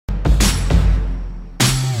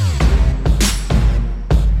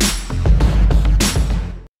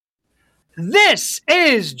This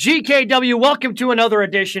is GKW. Welcome to another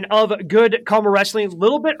edition of Good Karma Wrestling. A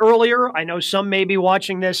little bit earlier. I know some may be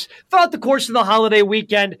watching this throughout the course of the holiday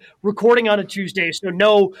weekend, recording on a Tuesday, so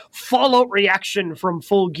no fallout reaction from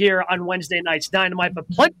Full Gear on Wednesday night's Dynamite, but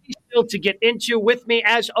plenty still to get into. With me,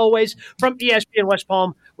 as always, from ESPN West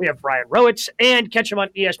Palm, we have Brian Rowitz, and catch him on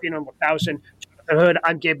ESPN on 1000. Hood.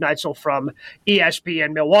 I'm Gabe Neitzel from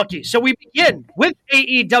ESPN Milwaukee. So we begin with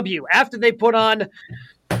AEW after they put on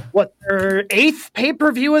their 8th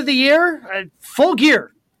pay-per-view of the year. Full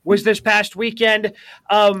Gear was this past weekend.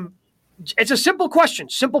 It's a simple question,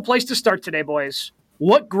 simple place to start today, boys.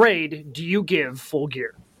 What grade do you give Full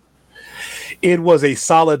Gear? It was a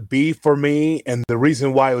solid B for me, and the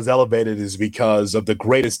reason why it was elevated is because of the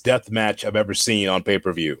greatest death match I've ever seen on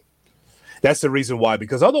pay-per-view. That's the reason why,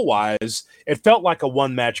 because otherwise it felt like a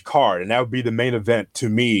one-match card, and that would be the main event to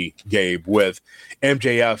me, Gabe, with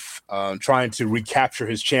MJF trying to recapture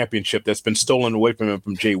his championship that's been stolen away from him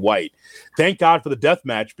from Jay White. Thank God for the death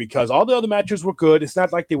match, because all the other matches were good. It's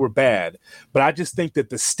not like they were bad, but I just think that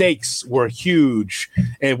the stakes were huge.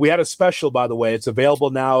 And we had a special, by the way. It's available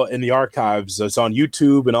now in the archives. It's on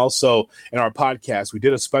YouTube and also in our podcast. We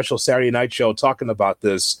did a special Saturday night show talking about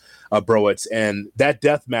this, Browitz, and that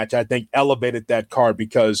death match, I think, elevated that card,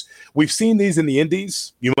 because we've seen these in the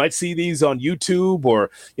indies. You might see these on YouTube or,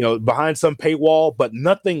 behind some paywall, but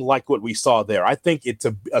nothing like what we saw there. I think it's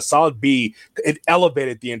a solid B. It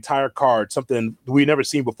elevated the entire card, something we've never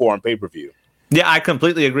seen before on pay-per-view. Yeah, I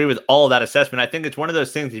completely agree with all of that assessment. I think it's one of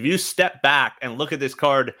those things, if you step back and look at this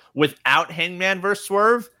card without Hangman versus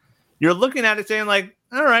Swerve, you're looking at it saying, like,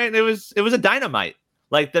 all right, it was a Dynamite.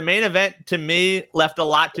 Like, the main event, to me, left a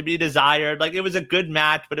lot to be desired. Like, it was a good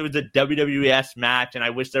match, but it was a WWS match, and I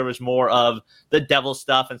wish there was more of the devil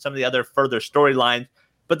stuff and some of the other further storylines.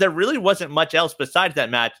 But there really wasn't much else besides that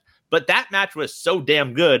match. But that match was so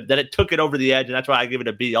damn good that it took it over the edge, and that's why I give it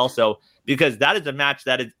a B also, because that is a match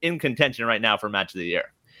that is in contention right now for Match of the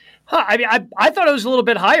Year. I mean, I thought it was a little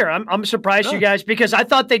bit higher. I'm surprised, you guys, because I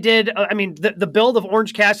thought they did. The build of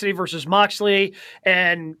Orange Cassidy versus Moxley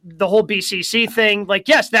and the whole BCC thing. Like,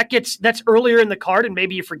 yes, that's earlier in the card, and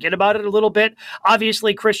maybe you forget about it a little bit.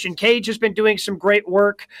 Obviously, Christian Cage has been doing some great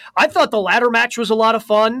work. I thought the ladder match was a lot of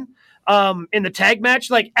fun. In the tag match,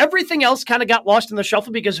 like, everything else kind of got lost in the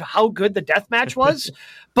shuffle because of how good the death match was.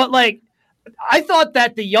 But like, I thought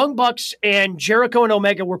that the Young Bucks and Jericho and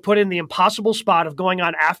Omega were put in the impossible spot of going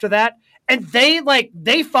on after that. And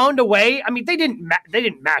they found a way. I mean, they didn't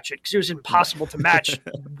match it because it was impossible to match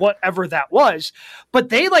whatever that was. But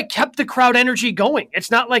they kept the crowd energy going. It's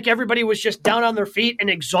not like everybody was just down on their feet and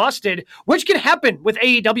exhausted, which can happen with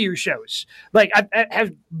AEW shows. Like, I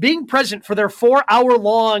have being present for their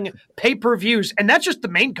 4-hour-long pay-per-views, and that's just the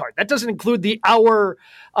main card. That doesn't include the hour,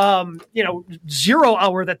 0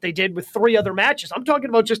 hour that they did with 3 other matches. I'm talking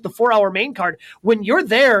about just the 4-hour main card. When you're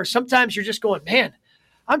there, sometimes you're just going, man,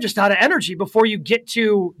 I'm just out of energy before you get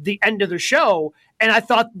to the end of the show. And I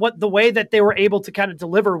thought the way that they were able to kind of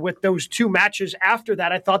deliver with those 2 matches after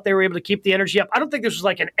that, I thought they were able to keep the energy up. I don't think this was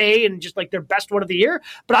like an A and just like their best one of the year,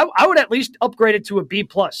 but I would at least upgrade it to a B+.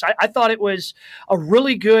 I thought it was a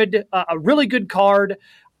really good card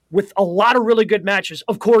with a lot of really good matches.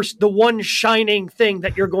 Of course, the one shining thing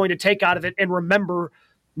that you're going to take out of it and remember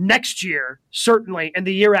next year, certainly, and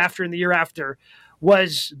the year after,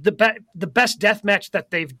 was the best death match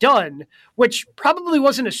that they've done, which probably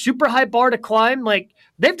wasn't a super high bar to climb. Like,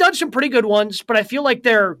 they've done some pretty good ones, but I feel like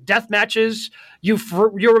their death matches, you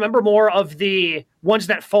remember more of the ones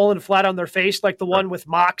that fallen flat on their face, like the one with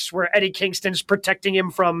Mox where Eddie Kingston's protecting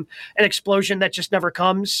him from an explosion that just never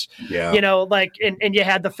comes. Yeah. And you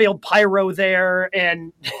had the failed pyro there,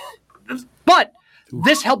 but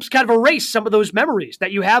this helps kind of erase some of those memories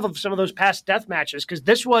that you have of some of those past death matches, because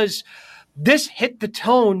this hit the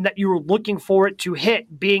tone that you were looking for it to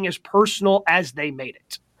hit, being as personal as they made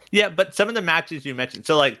it. Yeah, but some of the matches you mentioned,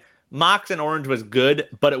 so like Mox and Orange was good,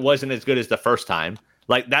 but it wasn't as good as the first time.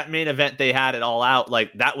 Like, that main event they had it all out,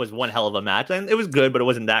 like, that was one hell of a match, and it was good, but it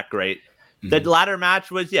wasn't that great. Mm-hmm. The ladder match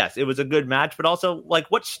was, yes, it was a good match, but also, like,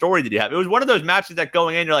 what story did you have? It was one of those matches that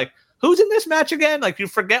going in, you're like, who's in this match again? Like, you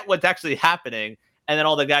forget what's actually happening, and then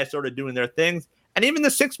all the guys sort of doing their things. And even the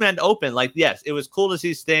 6-man open, like, yes, it was cool to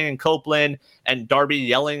see Sting and Copeland and Darby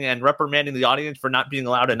yelling and reprimanding the audience for not being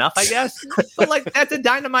loud enough, I guess. But, like, that's a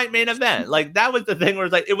Dynamite main event. Like, that was the thing where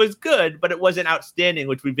it's like, it was good, but it wasn't outstanding,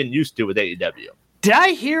 which we've been used to with AEW. Did I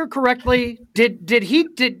hear correctly? Did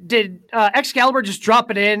Excalibur just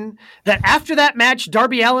drop it in that after that match,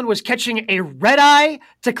 Darby Allin was catching a red eye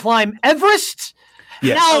to climb Everest?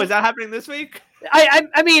 Yes. Now, is that happening this week?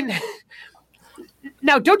 I mean,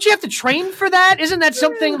 Now, don't you have to train for that? Isn't that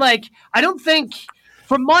something like, I don't think,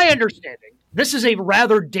 from my understanding, this is a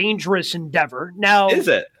rather dangerous endeavor. Now, Is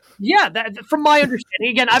it? Yeah, from my understanding.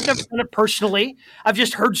 Again, I've never done it personally. I've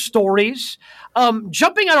just heard stories.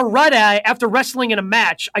 Jumping on a red eye after wrestling in a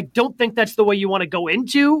match, I don't think that's the way you want to go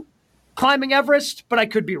into climbing Everest, but I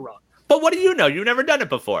could be wrong. But what do you know? You've never done it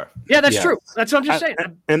before. Yeah, that's true. That's what I'm just saying.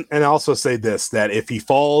 And I also say this, that if he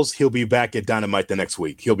falls, he'll be back at Dynamite the next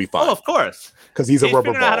week. He'll be fine. Oh, of course. Because he's a rubber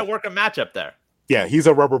ball. Figuring out how to work a match up there. Yeah, he's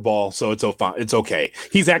a rubber ball, so it's okay.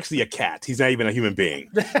 He's actually a cat. He's not even a human being.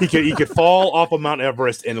 He could fall off of Mount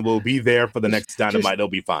Everest and will be there for the next Dynamite. It'll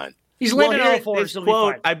be fine. He's landing on all fours.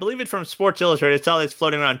 Quote, I believe it's from Sports Illustrated. It's all that's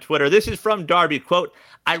floating around Twitter. This is from Darby. Quote,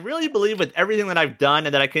 I really believe with everything that I've done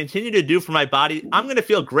and that I continue to do for my body, I'm going to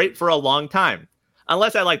feel great for a long time.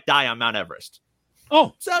 Unless I die on Mount Everest.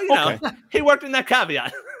 Oh, so, you know, he worked in that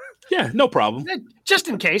caveat. Yeah, no problem. Just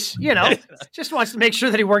in case, just wants to make sure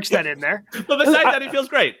that he works that in there. But besides that, he feels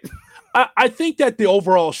great. I think that the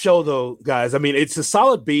overall show, though, guys, I mean, it's a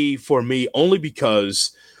solid B for me only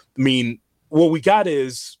because, I mean, what we got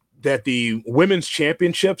is that the women's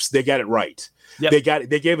championships, they got it right. Yep.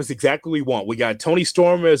 They gave us exactly what we want. We got Toni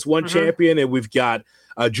Storm as one champion, and we've got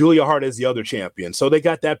Julia Hart as the other champion. So they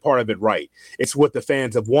got that part of it right. It's what the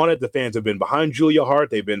fans have wanted. The fans have been behind Julia Hart.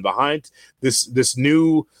 They've been behind this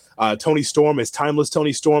new Toni Storm, is timeless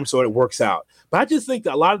Toni Storm, so it works out. But I just think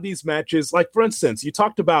that a lot of these matches, like for instance, you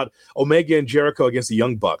talked about Omega and Jericho against the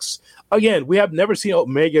Young Bucks. Again, we have never seen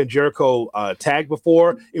Omega and Jericho tag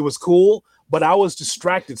before. It was cool, but I was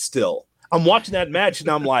distracted still. I'm watching that match and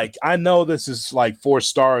I'm like, I know this is like 4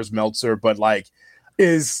 stars, Meltzer, but like,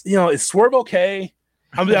 is Swerve okay?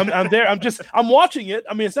 I'm there. I'm watching it.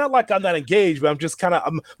 I mean, it's not like I'm not engaged, but I'm just kind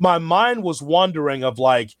of, my mind was wandering of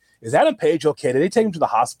like, is Adam Page okay? Did they take him to the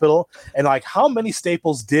hospital? And like, how many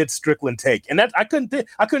staples did Strickland take? And that I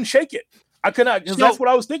couldn't shake it. I could not, because that's what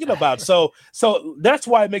I was thinking about. So that's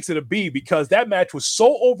why it makes it a B, because that match was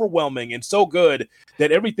so overwhelming and so good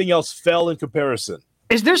that everything else fell in comparison.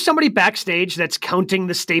 Is there somebody backstage that's counting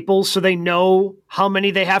the staples so they know how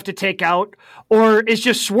many they have to take out? Or is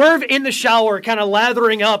just Swerve in the shower kind of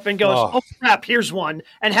lathering up and goes, oh crap, here's one,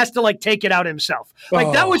 and has to like take it out himself?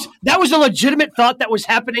 Like that was a legitimate thought that was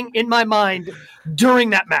happening in my mind during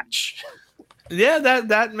that match. Yeah,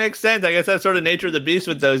 that makes sense. I guess that's sort of nature of the beast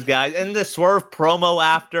with those guys. And the Swerve promo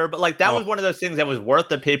after, but like that was one of those things that was worth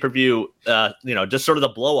the pay-per-view, just sort of the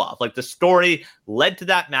blow off. Like the story led to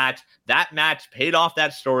that match. That match paid off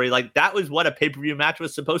that story. Like that was what a pay-per-view match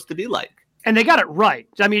was supposed to be like. And they got it right.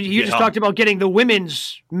 I mean, you just talked about getting the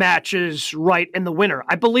women's matches right in the winter.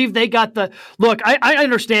 I believe they got look, I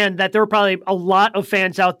understand that there were probably a lot of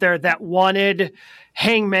fans out there that wanted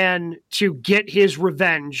Hangman to get his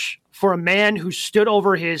revenge for a man who stood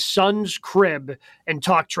over his son's crib and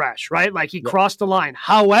talked trash, right? Like he crossed the line.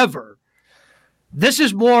 However, this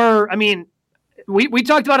is more, I mean, we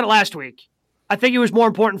talked about it last week. I think it was more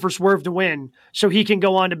important for Swerve to win so he can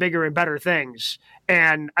go on to bigger and better things.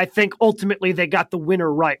 And I think ultimately they got the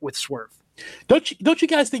winner right with Swerve. Don't you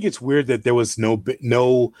guys think it's weird that there was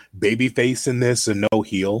no baby face in this and no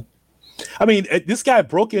heel? I mean, this guy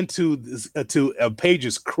broke into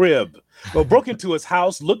Page's crib, broke into his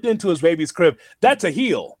house, looked into his baby's crib. That's a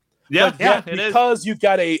heel. Yeah, but because you've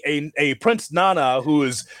got a Prince Nana who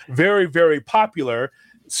is very, very popular,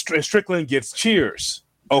 Strickland gets cheers.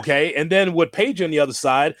 Okay, and then with Paige on the other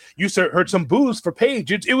side, you heard some boos for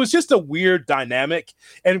Paige. It was just a weird dynamic.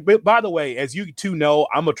 And by the way, as you two know,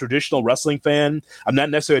 I'm a traditional wrestling fan. I'm not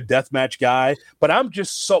necessarily a deathmatch guy, but I'm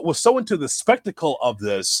just so into the spectacle of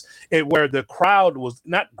this, where the crowd was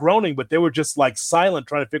not groaning, but they were just like silent,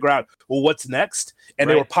 trying to figure out, well, what's next? And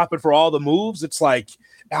they were popping for all the moves. It's like,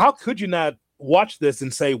 how could you not watch this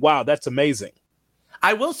and say, wow, that's amazing?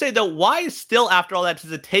 I will say, though, why still after all that does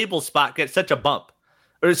the table spot get such a bump?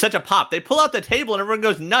 Or such a pop? They pull out the table and everyone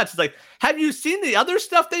goes nuts. It's like, have you seen the other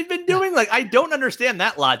stuff they've been doing? Like, I don't understand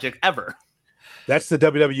that logic ever. That's the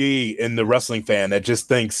WWE and the wrestling fan that just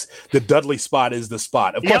thinks the Dudley spot is the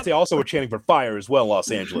spot. Of course, they also were chanting for fire as well in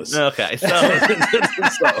Los Angeles. Okay, so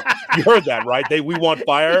you heard that, right? We want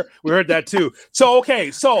fire. We heard that too. So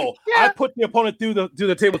I put the opponent through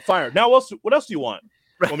the table with fire. Now, what else do you want?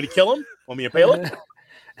 Want me to kill him? Want me to impale him?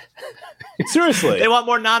 Seriously, they want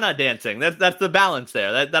more Nana dancing. That's the balance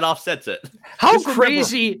there. That offsets it. How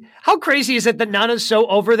crazy is it that Nana's so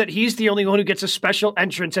over that he's the only one who gets a special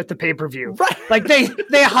entrance at the pay-per-view? Right. Like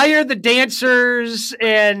they hire the dancers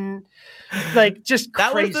and like just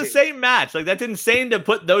crazy. That was the same match. Like that's insane to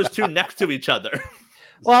put those two next to each other.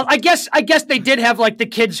 Well, I guess they did have like the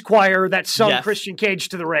kids choir that sung Christian Cage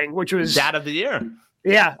to the ring, which was Dad of the Year.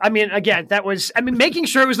 Yeah, I mean, again, making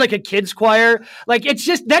sure it was like a kid's choir. Like, that's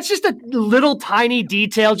just a little tiny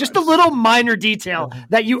detail, just a little minor detail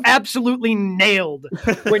that you absolutely nailed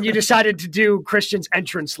when you decided to do Christian's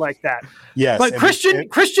entrance like that. Yes. But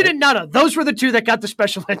Christian and Nana, those were the two that got the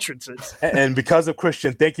special entrances. And because of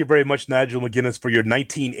Christian, thank you very much, Nigel McGuinness, for your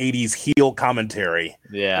 1980s heel commentary.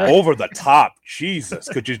 Yeah. Over the top. Jesus.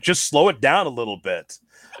 Could you just slow it down a little bit?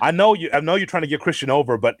 I know you're trying to get Christian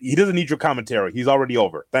over, but he doesn't need your commentary. He's already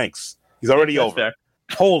over. Thanks. He's already over. Fair.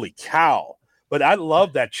 Holy cow. But I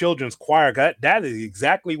love that children's choir. That is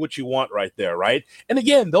exactly what you want right there, right? And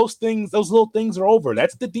again, those little things are over.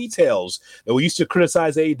 That's the details that we used to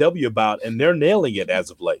criticize AEW about, and they're nailing it as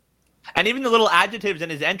of late. And even the little adjectives in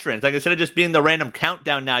his entrance, like instead of just being the random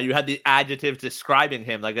countdown now, you had the adjectives describing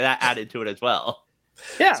him, like that added to it as well.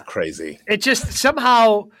 Yeah. It's crazy. It just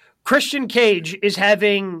somehow Christian Cage is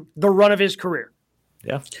having the run of his career.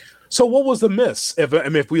 Yeah. So what was the miss?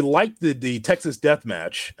 If we liked the Texas death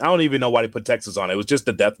match, I don't even know why they put Texas on it. It was just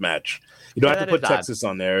a death match. You don't have to put Texas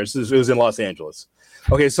on there. It was in Los Angeles.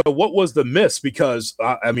 Okay, so what was the miss? Because,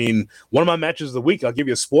 one of my matches of the week, I'll give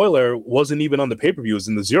you a spoiler, wasn't even on the pay-per-view. It was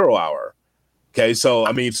in the 0 hour. Okay, so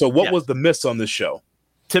what was the miss on this show?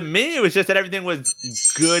 To me, it was just that everything was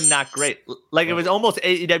good, not great. Like, it was almost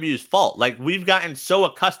AEW's fault. Like, we've gotten so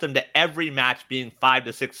accustomed to every match being 5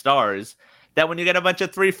 to 6 stars that when you get a bunch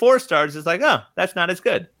of 3-4 stars, it's like, oh, that's not as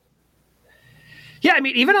good. Yeah, I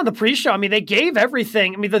mean, even on the pre-show, I mean, they gave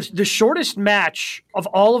everything. I mean, the shortest match of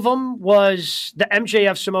all of them was the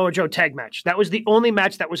MJF Samoa Joe tag match. That was the only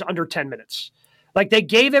match that was under 10 minutes. Like, they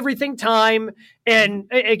gave everything time. And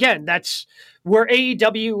again, that's where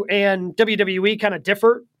AEW and WWE kind of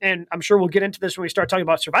differ. And I'm sure we'll get into this when we start talking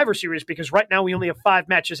about Survivor Series, because right now we only have 5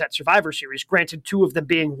 matches at Survivor Series, granted 2 of them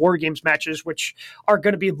being War Games matches, which are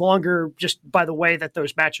going to be longer just by the way that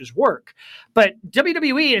those matches work. But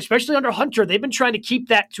WWE, especially under Hunter, they've been trying to keep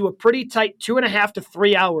that to a pretty tight 2.5 to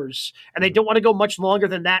 3 hours. And they don't want to go much longer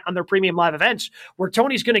than that on their premium live events, where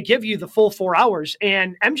Tony's going to give you the full 4 hours.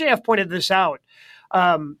 And MJF pointed this out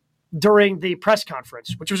during the press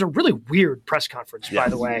conference, which was a really weird press conference, by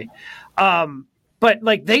the way. But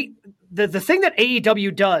like the thing that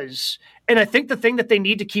AEW does, and I think the thing that they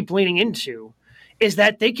need to keep leaning into, is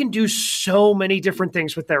that they can do so many different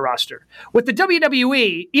things with their roster. With the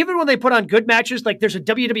WWE, even when they put on good matches, like there's a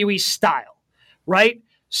WWE style, right?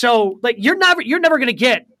 So like you're never going to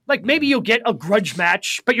get, like maybe you'll get a grudge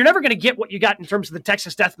match, but you're never going to get what you got in terms of the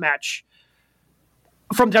Texas Death Match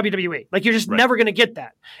from WWE. Like you're just never going to get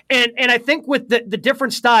that. And I think with the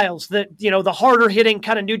different styles, that, you know, the harder hitting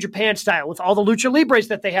kind of New Japan style with all the lucha libres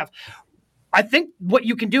that they have, I think what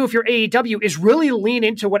you can do if you're AEW is really lean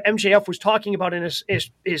into what MJF was talking about in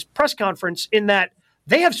his press conference, in that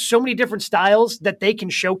they have so many different styles that they can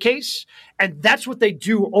showcase. And that's what they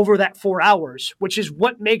do over that 4 hours, which is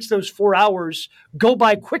what makes those 4 hours go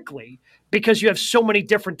by quickly, because you have so many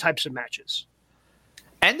different types of matches.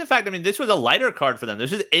 And the fact, I mean, this was a lighter card for them.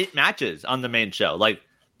 This is 8 matches on the main show. Like,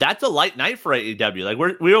 that's a light night for AEW.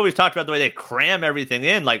 Like, we always talked about the way they cram everything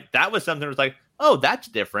in. Like, that was something that was like, oh, that's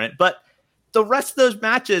different. But the rest of those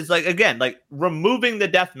matches, like, again, like, removing the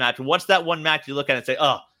death match, what's that one match you look at and say,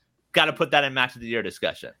 oh, got to put that in match of the year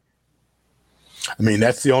discussion? I mean,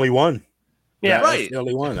 that's the only one. Yeah, right. That's the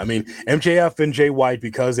only one. I mean, MJF and Jay White,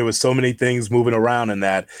 because there was so many things moving around in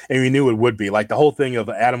that, and we knew it would be. Like the whole thing of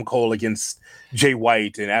Adam Cole against Jay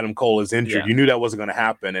White, and Adam Cole is injured. Yeah. You knew that wasn't going to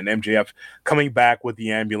happen. And MJF coming back with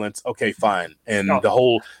the ambulance. Okay, fine. And the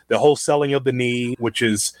whole selling of the knee, which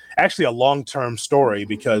is actually a long-term story,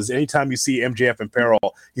 because anytime you see MJF in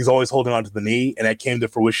peril, he's always holding on to the knee, and that came to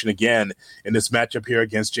fruition again in this matchup here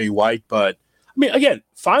against Jay White. But I mean, again,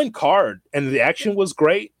 fine card, and the action was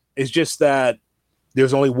great. It's just that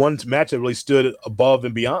there's only one match that really stood above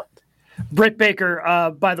and beyond. Britt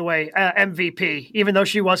Baker, by the way, MVP, even though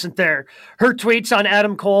she wasn't there. Her tweets on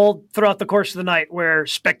Adam Cole throughout the course of the night were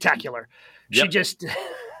spectacular. Yep. She just...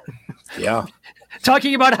 yeah.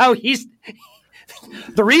 Talking about how he's...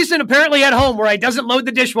 The reason apparently at home where he doesn't load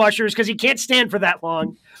the dishwasher is because he can't stand for that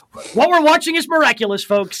long. What we're watching is miraculous,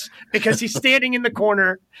 folks, because he's standing in the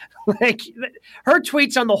corner. Like, her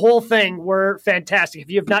tweets on the whole thing were fantastic.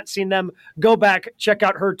 If you have not seen them, go back, check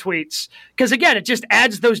out her tweets. Because again, it just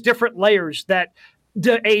adds those different layers that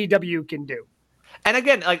the AEW can do. And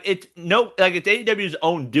again, it's AEW's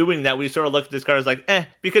own doing that we sort of look at this card as like,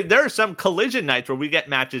 because there are some collision nights where we get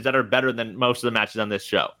matches that are better than most of the matches on this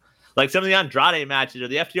show. Like some of the Andrade matches or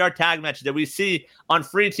the FTR tag matches that we see on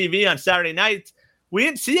free TV on Saturday nights. We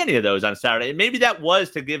didn't see any of those on Saturday. And maybe that was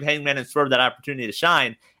to give Hangman and Swerve that opportunity to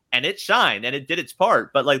shine. And it shined and it did its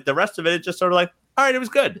part. But like the rest of it, it's just sort of like, all right, it was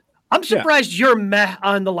good. I'm surprised you're meh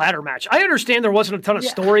on the ladder match. I understand there wasn't a ton of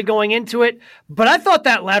story going into it, but I thought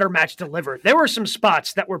that ladder match delivered. There were some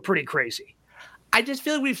spots that were pretty crazy. I just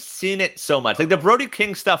feel like we've seen it so much. Like the Brody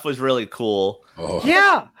King stuff was really cool. Oh.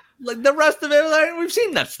 Yeah. Like the rest of it, like, we've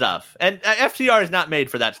seen that stuff. And FTR is not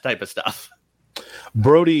made for that type of stuff.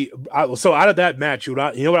 Brody, so out of that match, you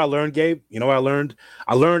know what I learned, Gabe? You know what I learned?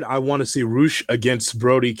 I learned I want to see Roosh against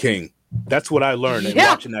Brody King. That's what I learned in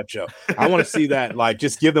watching that show. I want to see that. Like,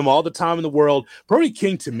 just give them all the time in the world. Brody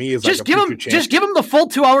King to me is just give him the full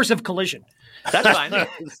 2 hours of Collision. That's fine.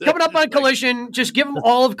 Coming up on Collision, just give him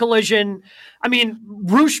all of Collision. I mean,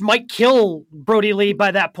 Roosh might kill Brody Lee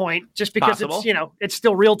by that point, just because it's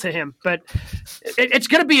still real to him. But it's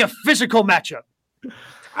going to be a physical matchup.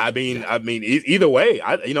 I mean, either way,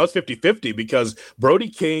 it's 50-50 because Brody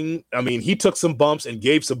King, he took some bumps and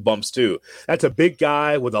gave some bumps too. That's a big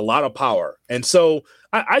guy with a lot of power. And so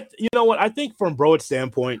I think from Broad's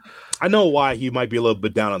standpoint, I know why he might be a little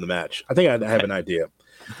bit down on the match. I think I have an idea.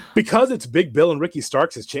 Because it's Big Bill and Ricky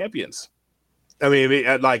Starks as champions.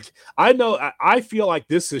 I feel like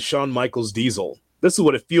this is Shawn Michaels Diesel. This is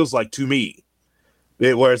what it feels like to me.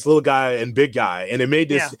 Where it's little guy and big guy. And it made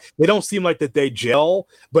this, they don't seem like that they gel,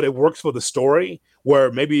 but it works for the story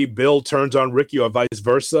where maybe Bill turns on Ricky or vice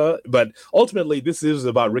versa. But ultimately, this is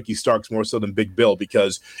about Ricky Starks more so than Big Bill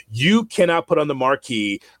because you cannot put on the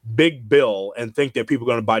marquee Big Bill and think that people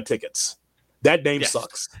are going to buy tickets. That name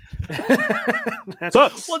sucks.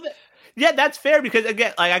 Sucks. Well, that's fair because,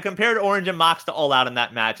 again, like I compared Orange and Mox to All Out in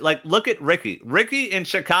that match. Like, look at Ricky. Ricky in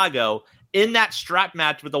Chicago in that strap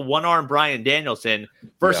match with the one-arm Bryan Danielson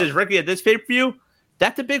versus Ricky at this pay-per-view,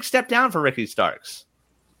 that's a big step down for Ricky Starks.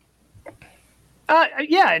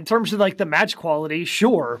 In terms of like the match quality,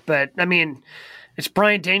 sure, but I mean, it's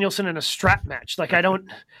Bryan Danielson in a strap match. Like I don't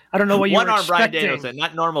know what you were expecting. One-arm Bryan Danielson,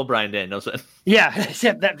 not normal Bryan Danielson. Yeah,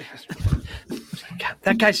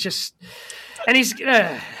 that guy's just, and he's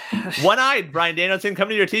one-eyed Bryan Danielson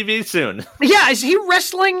coming to your TV soon. Yeah, is he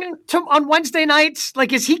wrestling on Wednesday nights?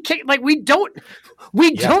 Like, is he like we don't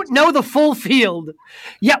know the full field.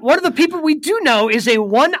 Yet one of the people we do know is a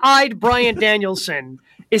one-eyed Bryan Danielson.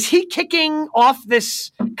 Is he kicking off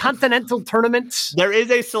this Continental tournament? There is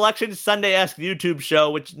a Selection Sunday-esque YouTube show,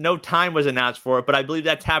 which no time was announced for it, but I believe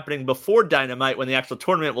that's happening before Dynamite when the actual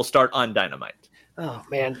tournament will start on Dynamite. Oh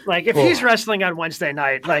man! Like if he's wrestling on Wednesday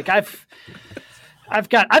night, like I've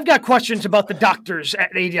got questions about the doctors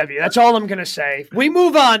at AEW. That's all I'm going to say. We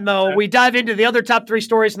move on though. We dive into the other top 3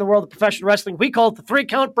 stories in the world of professional wrestling. We call it the 3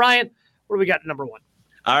 count. Brian, what do we got at number 1?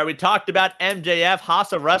 All right, we talked about MJF.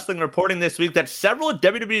 House of Wrestling reporting this week that several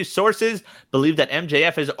WWE sources believe that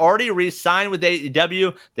MJF has already re-signed with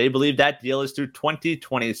AEW. They believe that deal is through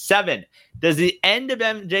 2027. Does the end of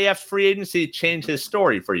MJF's free agency change his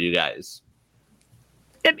story for you guys?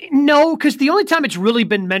 No, because the only time it's really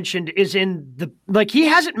been mentioned is in he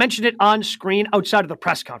hasn't mentioned it on screen outside of the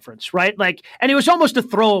press conference, right? Like, and it was almost a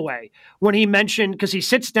throwaway when he mentioned, because he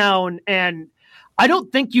sits down and I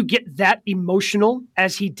don't think you get that emotional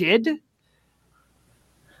as he did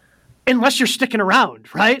unless you're sticking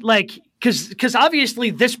around, right? Like, because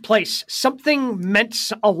obviously this place, something meant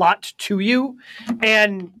a lot to you,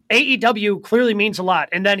 and AEW clearly means a lot.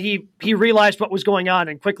 And then he realized what was going on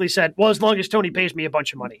and quickly said, well, as long as Tony pays me a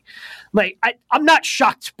bunch of money. Like, I'm not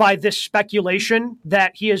shocked by this speculation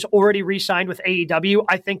that he has already re-signed with AEW.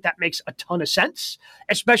 I think that makes a ton of sense,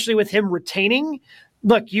 especially with him retaining.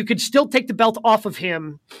 Look, you could still take the belt off of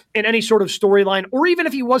him in any sort of storyline, or even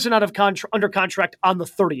if he wasn't under contract on the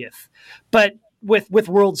 30th. But with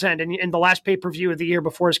World's End and in the last pay-per-view of the year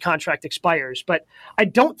before his contract expires. But I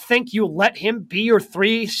don't think you let him be your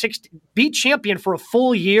 360 be champion for a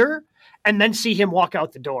full year and then see him walk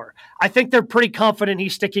out the door. I think they're pretty confident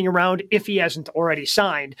he's sticking around if he hasn't already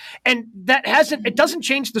signed. And it doesn't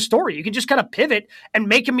change the story. You can just kind of pivot and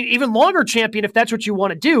make him an even longer champion if that's what you want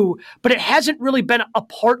to do. But it hasn't really been a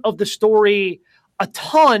part of the story a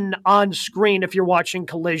ton on screen if you're watching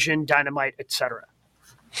Collision, Dynamite, etc.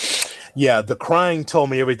 Yeah, the crying told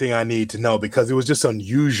me everything I need to know because it was just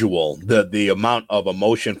unusual, the amount of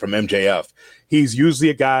emotion from MJF. He's usually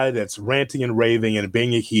a guy that's ranting and raving and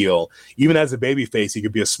being a heel. Even as a babyface, he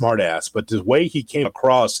could be a smartass. But the way he came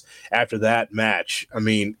across after that match, I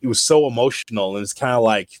mean, it was so emotional. And it's kind of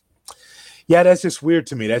like, yeah, that's just weird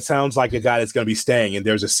to me. That sounds like a guy that's going to be staying, and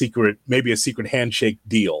there's maybe a secret handshake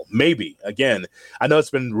deal. Maybe. Again, I know it's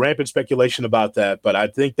been rampant speculation about that, but I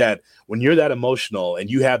think that when you're that emotional and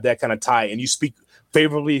you have that kind of tie and you speak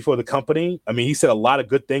favorably for the company, I mean, he said a lot of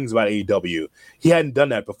good things about AEW. He hadn't done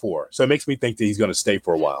that before, so it makes me think that he's going to stay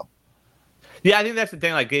for a while. Yeah, I think that's the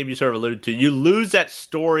thing, like Gabe, you sort of alluded to. You lose that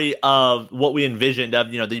story of what we envisioned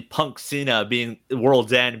of, the Punk Cena being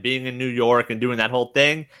World's End, being in New York and doing that whole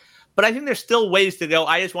thing. But I think there's still ways to go.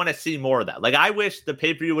 I just want to see more of that. Like, I wish the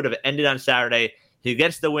pay-per-view would have ended on Saturday. He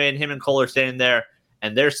gets the win. Him and Cole are standing there,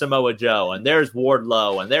 and there's Samoa Joe, and there's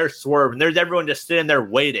Wardlow, and there's Swerve, and there's everyone just sitting there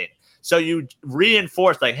waiting. So you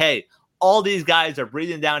reinforce, like, hey, all these guys are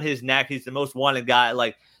breathing down his neck. He's the most wanted guy.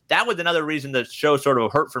 Like, that was another reason the show sort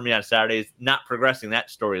of hurt for me on Saturday, is not progressing that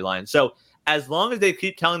storyline. So as long as they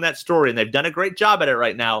keep telling that story, and they've done a great job at it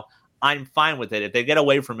right now, I'm fine with it. If they get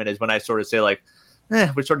away from it is when I sort of say, like,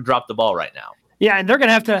 we sort of dropped the ball right now. Yeah, and they're going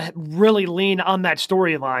to have to really lean on that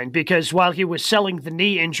storyline, because while he was selling the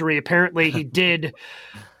knee injury, apparently he did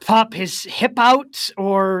pop his hip out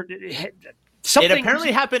or something. It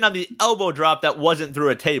apparently happened on the elbow drop that wasn't through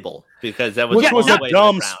a table, because that was which was a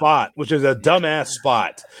dumb spot, which is a dumbass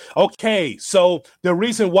spot. Okay, so the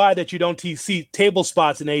reason why that you don't see table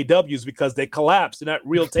spots in AEW is because they collapse. They're not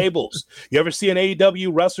real tables. You ever see an AEW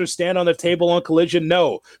wrestler stand on a table on Collision?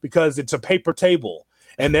 No, because it's a paper table.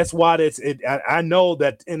 And that's why I know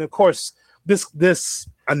that, and of course, this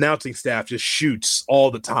announcing staff just shoots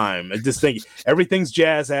all the time. I just think everything's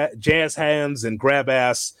jazz hands and grab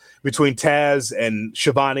ass between Taz and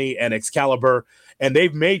Shivani and Excalibur. And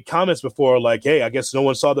they've made comments before, like, "Hey, I guess no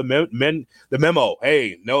one saw the memo.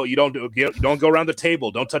 Hey, no, you don't go around the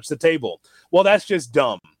table. Don't touch the table." Well, that's just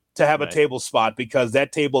dumb to have a table spot, because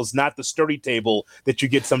that table is not the sturdy table that you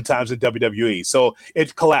get sometimes in WWE. So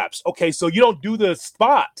it collapsed. Okay, so you don't do the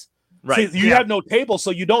spot. Right. See, you have no table,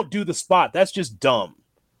 so you don't do the spot. That's just dumb.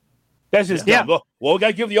 That's just dumb. Well, we got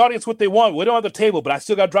to give the audience what they want. We don't have the table, but I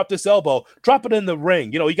still got to drop this elbow. Drop it in the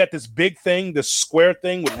ring. You got this big thing, this square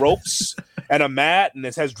thing with ropes and a mat, and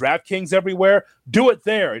it has DraftKings everywhere. Do it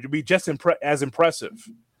there. It'll be just as impressive.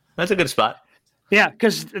 That's a good spot. Yeah,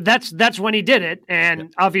 because that's when he did it,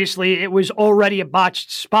 and obviously it was already a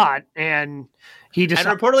botched spot, and he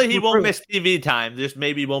decided. And reportedly he won't miss TV time. Just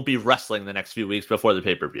maybe won't be wrestling the next few weeks before the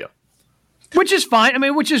pay-per-view. Which is fine. I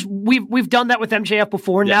mean, we've done that with MJF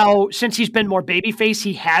before. Yeah. Now, since he's been more babyface,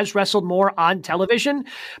 he has wrestled more on television.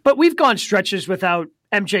 But we've gone stretches without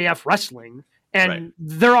MJF wrestling, and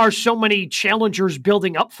there are so many challengers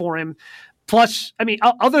building up for him. Plus, I mean,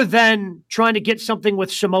 other than trying to get something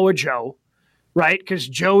with Samoa Joe, right? Because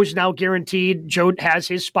Joe's now guaranteed. Joe has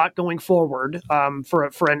his spot going forward for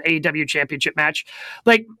an AEW championship match.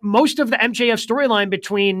 Like, most of the MJF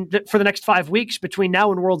storyline for the next 5 weeks between now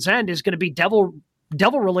and World's End is going to be devil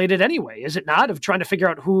related anyway, is it not? Of trying to figure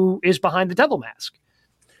out who is behind the devil mask.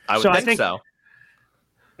 I would think so.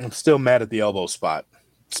 I'm still mad at the elbow spot.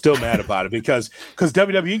 Still mad about it because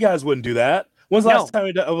WWE guys wouldn't do that. When's the last time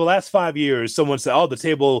over the last 5 years someone said, "Oh, the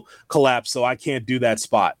table collapsed, so I can't do that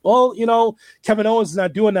spot"? Well, Kevin Owens is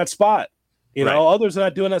not doing that spot. Others are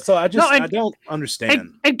not doing that. So I don't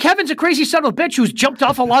understand. And Kevin's a crazy son of a bitch who's jumped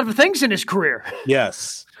off a lot of things in his career.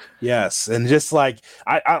 Yes. And just like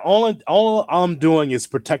all I'm doing is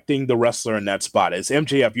protecting the wrestler in that spot. It's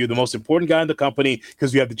MJF. You're the most important guy in the company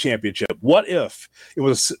because you have the championship. What if it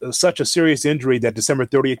was such a serious injury that December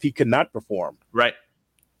 30th he could not perform? Right.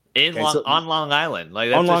 On Long Island. Like,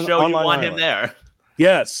 that's a show you want him there.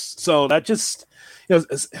 Yes. So that just,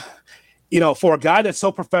 for a guy that's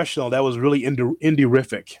so professional, that was really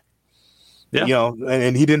indie-rific. Yeah.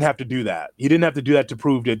 And he didn't have to do that. He didn't have to do that to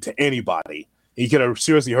prove it to anybody. He could have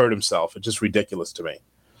seriously hurt himself. It's just ridiculous to me.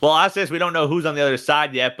 Well, I says we don't know who's on the other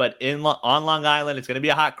side yet, but on Long Island, it's going to be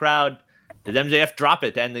a hot crowd. Did MJF drop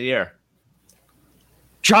it to end the year?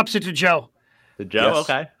 Drops it to Joe. To Joe? Yes.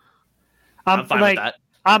 Okay. I'm fine with that.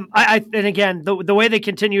 And again, the way they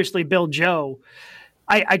continuously build Joe,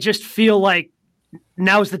 I just feel like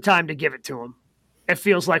now's the time to give it to him. It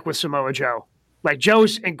feels like with Samoa Joe. Like,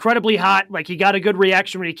 Joe's incredibly hot. Like, he got a good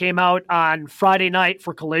reaction when he came out on Friday night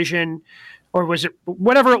for Collision, or was it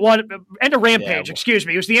whatever it was? End of Rampage, excuse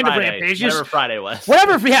me. It was the end of Rampage. Whatever Friday was.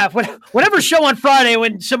 Whatever show on Friday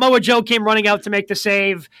when Samoa Joe came running out to make the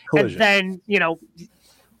save. Collision. And then,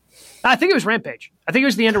 I think it was Rampage. I think it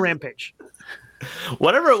was the end of Rampage.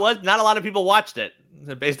 Whatever it was, not a lot of people watched it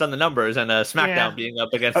based on the numbers and SmackDown being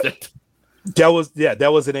up against it. That was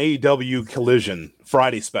an AEW Collision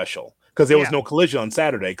Friday special because there was no Collision on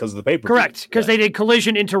Saturday because of the pay-per-view. Correct, because they did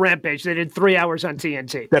Collision into Rampage. They did 3 hours on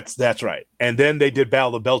TNT. That's right. And then they did Battle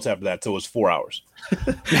of the Belts after that, so it was 4 hours.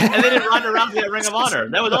 And they did Ronda Rousey at Ring of Honor.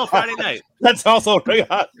 That was all Friday night. That's also Ring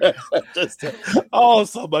of Honor.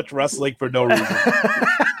 So much wrestling for no reason.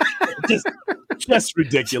 Just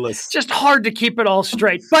ridiculous. Just hard to keep it all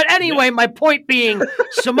straight. But anyway, my point being,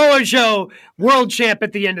 Samoa Joe, world champ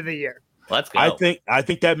at the end of the year. Let's go. I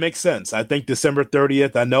think that makes sense. I think December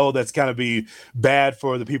 30th. I know that's kind of be bad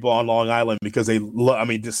for the people on Long Island because this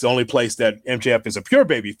is the only place that MJF is a pure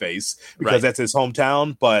baby face because that's his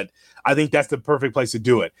hometown. But I think that's the perfect place to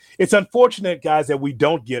do it. It's unfortunate, guys, that we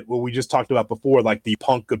don't get what we just talked about before, like the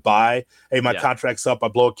Punk goodbye. Hey, my contract's up. I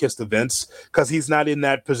blow a kiss to Vince because he's not in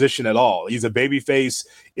that position at all. He's a baby face.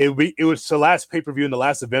 It was the last pay-per-view and the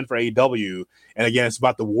last event for AEW. And again, it's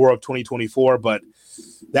about the war of 2024, but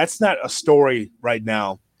that's not a story right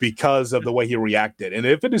now because of the way he reacted. And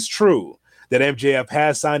if it is true that MJF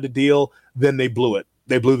has signed a deal, then they blew it.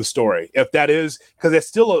 They blew the story. If that is, because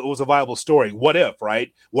it was a viable story. What if,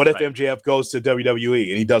 right? What if MJF goes to WWE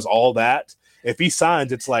and he does all that? If he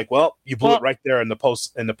signs, it's like, well, you blew it right there in the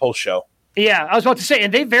post show. Yeah, I was about to say,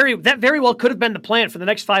 and that very well could have been the plan for the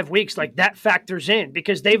next 5 weeks. Like that factors in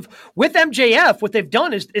because with MJF, what they've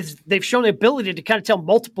done is they've shown the ability to kind of tell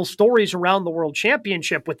multiple stories around the World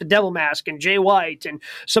Championship with the Devil Mask and Jay White and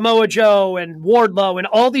Samoa Joe and Wardlow and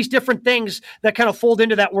all these different things that kind of fold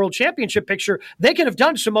into that World Championship picture. They could have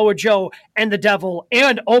done Samoa Joe and the Devil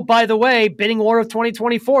and, oh, by the way, Bidding War of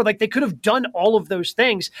 2024. Like they could have done all of those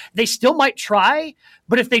things. They still might try,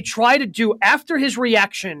 but if they try to do after his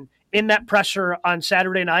reaction in that presser on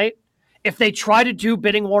Saturday night, if they try to do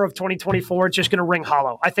Bidding War of 2024, it's just going to ring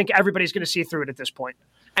hollow. I think everybody's going to see through it at this point.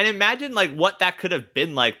 And imagine like what that could have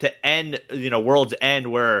been like to end, World's End,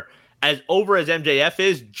 where as over as MJF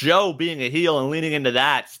is, Joe being a heel and leaning into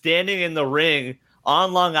that, standing in the ring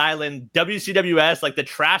on Long Island, WCWS, like the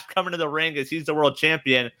trash coming to the ring as he's the world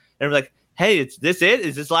champion. And we're like, hey, is this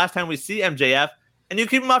the last time we see MJF? And you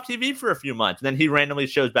keep him off TV for a few months. And then he randomly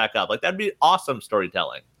shows back up. Like that'd be awesome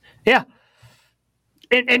storytelling. Yeah.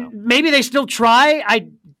 And maybe they still try.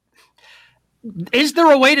 Is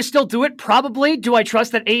there a way to still do it? Probably. Do I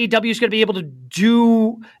trust that AEW is going to be able to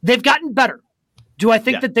do? They've gotten better. Do I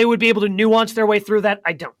think that they would be able to nuance their way through that?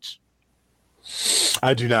 I don't.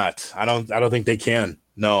 I do not. I don't think they can.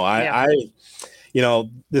 No,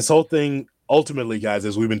 this whole thing ultimately, guys,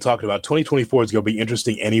 as we've been talking about, 2024 is going to be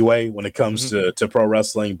interesting anyway when it comes to pro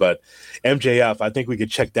wrestling. But MJF, I think we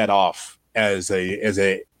could check that off as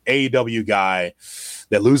a AEW guy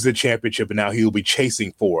that loses the championship and now he will be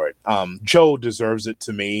chasing for it. Joe deserves it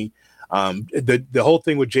to me. The whole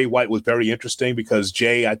thing with Jay White was very interesting because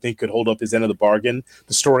Jay, I think, could hold up his end of the bargain.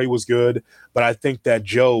 The story was good, but I think that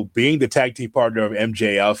Joe, being the tag team partner of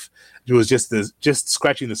MJF, was just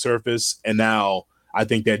scratching the surface. And now I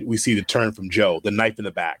think that we see the turn from Joe, the knife in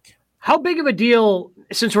the back. How big of a deal,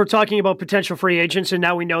 since we're talking about potential free agents and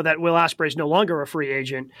now we know that Will Ospreay is no longer a free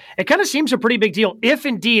agent, it kind of seems a pretty big deal if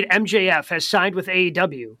indeed MJF has signed with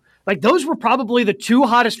AEW. Like those were probably the two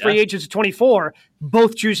hottest free agents of 24,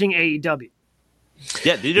 both choosing AEW.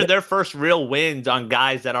 Yeah, these are their first real wins on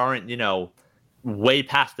guys that aren't, way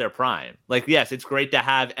past their prime. Like, yes, it's great to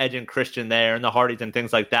have Edge and Christian there and the Hardys and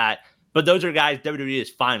things like that, but those are guys WWE is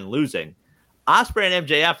fine losing. Ospreay and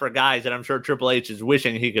MJF are guys that I'm sure Triple H is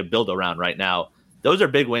wishing he could build around right now. Those are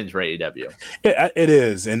big wins for AEW. It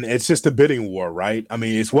is, and it's just a bidding war, right? I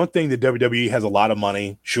mean, it's one thing that WWE has a lot of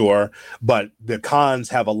money, sure, but the Khans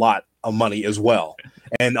have a lot of money as well,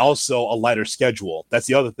 and also a lighter schedule. That's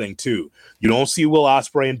the other thing too. You don't see Will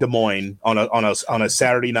Ospreay in Des Moines on a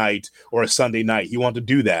Saturday night or a Sunday night. He wants to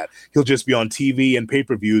do that. He'll just be on TV and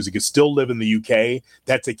pay-per-views. He can still live in the UK.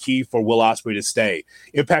 That's a key for Will Ospreay to stay.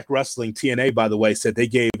 Impact Wrestling, TNA, by the way, said they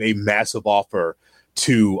gave a massive offer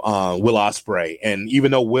to Will Ospreay. And even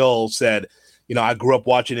though Will said, I grew up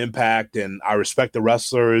watching Impact and I respect the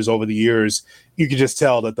wrestlers over the years, you could just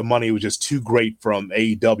tell that the money was just too great from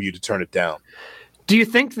AEW to turn it down. Do you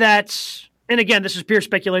think that's, and again, this is pure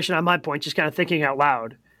speculation on my point, just kind of thinking out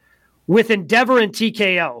loud, with Endeavor and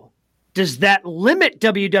TKO, does that limit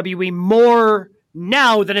WWE more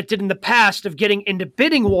now than it did in the past of getting into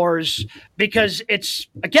bidding wars? Because it's,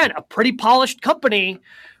 again, a pretty polished company,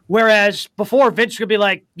 whereas before Vince could be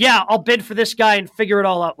like, yeah, I'll bid for this guy and figure it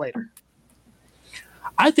all out later.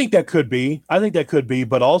 I think that could be,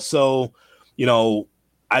 but also,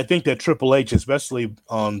 I think that Triple H, especially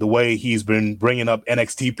on the way he's been bringing up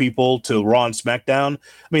NXT people to Raw and SmackDown,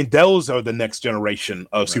 I mean, those are the next generation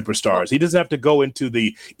of superstars. He doesn't have to go into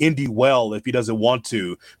the indie well if he doesn't want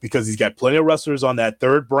to, because he's got plenty of wrestlers on that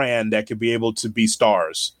third brand that could be able to be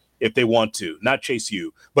stars if they want to. Not Chase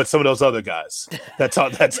U, but some of those other guys. That's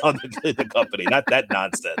on the company. Not that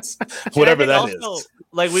nonsense. Whatever that also is.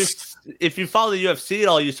 Like if you follow the UFC at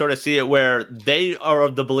all, you sort of see it where they are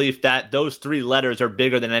of the belief that those three letters are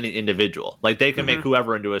bigger than any individual. Like they can make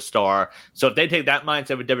whoever into a star. So if they take that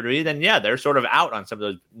mindset with WWE, then they're sort of out on some of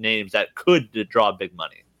those names that could draw big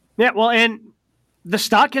money. Yeah, well, and the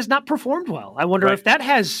stock has not performed well. I wonder if that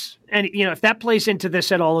has any, if that plays into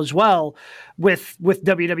this at all as well with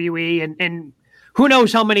WWE and who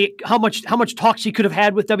knows how much talks he could have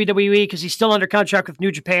had with WWE because he's still under contract with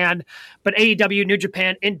New Japan, but AEW, New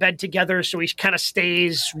Japan in bed together, so he kind of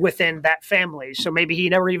stays within that family. So maybe he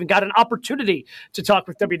never even got an opportunity to talk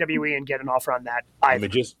with WWE and get an offer on that either.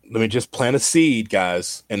 Let me just plant a seed,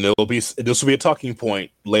 guys, and this will be a talking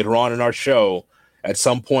point later on in our show at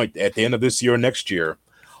some point at the end of this year or next year.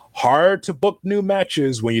 Hard to book new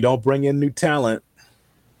matches when you don't bring in new talent.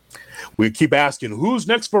 We keep asking, who's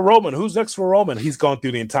next for Roman? Who's next for Roman? He's gone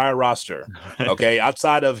through the entire roster. Okay,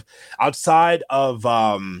 outside of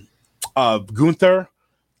Gunther,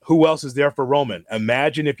 who else is there for Roman?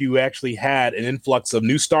 Imagine if you actually had an influx of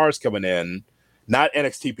new stars coming in, not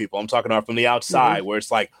NXT people. I'm talking about from the outside, where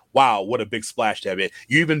it's like, wow, what a big splash to have it.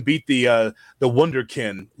 You even beat the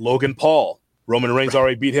Wunderkind, Logan Paul. Roman Reigns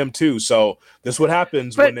already beat him too. So this is what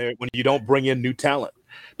happens when you don't bring in new talent.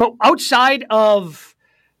 But outside of.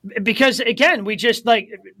 Because again, we just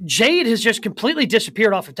Jade has just completely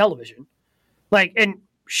disappeared off of television. And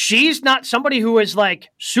she's not somebody who is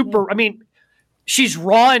super. I mean, she's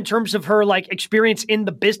raw in terms of her experience in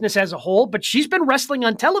the business as a whole, but she's been wrestling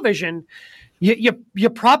on television. You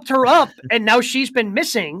propped her up and now she's been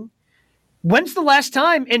missing. When's the last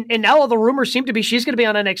time? And now all the rumors seem to be she's going to be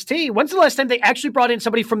on NXT. When's the last time they actually brought in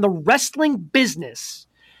somebody from the wrestling business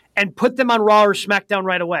and put them on Raw or SmackDown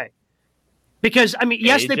right away? Because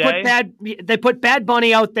yes, AJ? they put Bad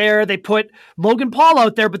Bunny out there, they put Logan Paul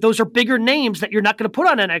out there, but those are bigger names that you're not going to put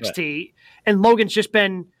on NXT. Right. And Logan's just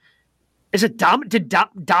been, is it Dom?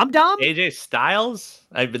 AJ Styles?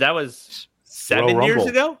 That was 7 years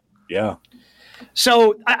ago. Yeah.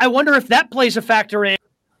 So I wonder if that plays a factor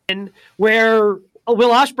in where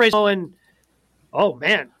Will Ospreay's going, oh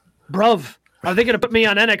man, bruv, are they going to put me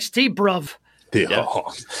on NXT, bruv? Yeah.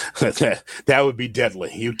 Oh, that would be deadly.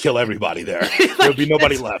 You'd kill everybody there. There'd be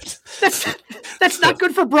nobody left. That's not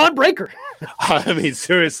good for Braun Breaker. I mean,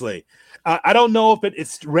 seriously. I don't know if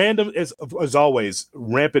it's random, as always,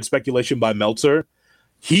 rampant speculation by Meltzer.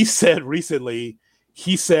 He said recently,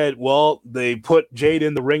 well, they put Jade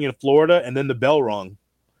in the ring in Florida and then the bell rung.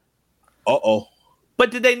 Uh-oh.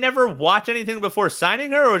 But did they never watch anything before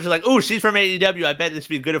signing her? Or was it like, oh, she's from AEW. I bet this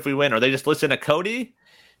would be good if we win. Or they just listen to Cody?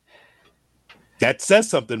 That says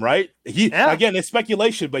something, right? Again, it's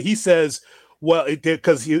speculation, but he says, well,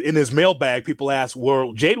 because in his mailbag, people ask,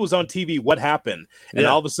 well, Jade was on TV. What happened? And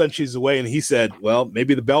all of a sudden she's away. And he said, well,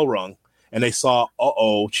 maybe the bell rung. And they saw,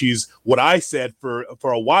 she's what I said for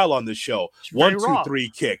a while on this show. 1, 2, 3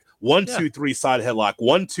 kick. 1, 2, 3 side headlock.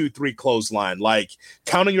 1, 2, 3 clothesline.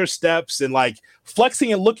 Counting your steps and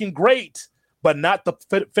flexing and looking great, but not the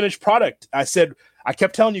finished product. I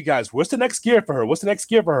kept telling you guys, what's the next gear for her? What's the next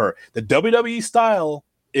gear for her? The WWE style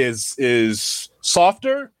is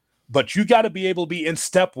softer, but you got to be able to be in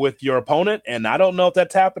step with your opponent. And I don't know if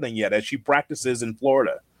that's happening yet as she practices in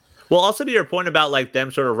Florida. Well, also to your point about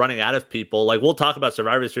them sort of running out of people, we'll talk about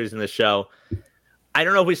Survivor Series in this show. I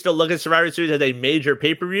don't know if we still look at Survivor Series as a major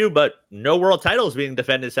pay-per-view, but no world title is being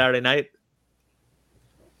defended Saturday night.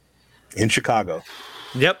 In Chicago.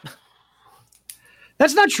 Yep.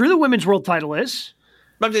 That's not true. The women's world title is.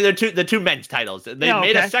 I'm saying they're two men's titles. They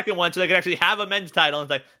made a second one so they could actually have a men's title. And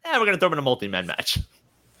it's we're going to throw them in a multi-men match.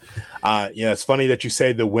 It's funny that you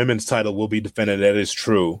say the women's title will be defended. That is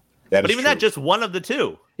true. But even that, just one of the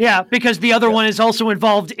two. Yeah, because the other one is also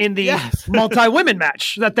involved in the multi-women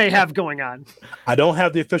match that they have going on. I don't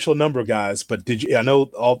have the official number, guys, but I know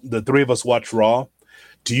all the three of us watch Raw.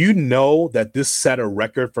 Do you know that this set a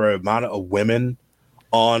record for amount of women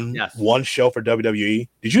on one show for WWE?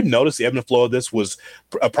 Did you notice the ebb and flow of this was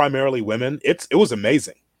primarily women? It was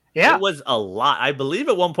amazing. Yeah. It was a lot. I believe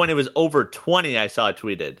at one point it was over 20 I saw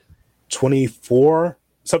tweeted. 24?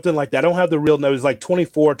 Something like that. I don't have the real number. It was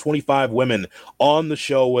 24, 25 women on the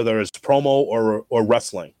show, whether it's promo or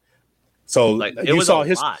wrestling. So it was a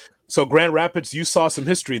lot. So Grand Rapids, you saw some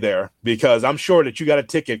history there because I'm sure that you got a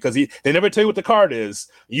ticket because they never tell you what the card is.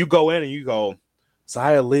 You go in and you go,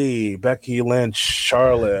 Xia Li, Becky Lynch,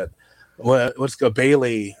 Charlotte, what's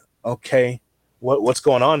Bailey? Okay, what's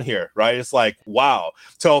going on here, right? It's wow.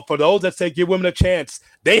 So for those that say give women a chance,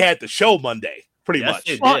 they had the show Monday, pretty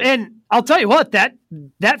much. Well, and I'll tell you what, that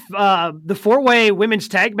the 4-way women's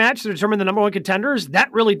tag match to determine the number one contenders, that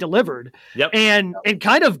really delivered. Yep. And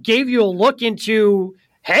kind of gave you a look into,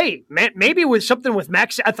 hey, man, maybe with something with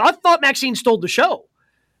Max. I thought Maxine stole the show.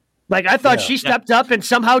 Like, I thought she stepped up and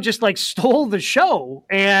somehow just like stole the show,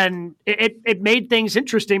 and it made things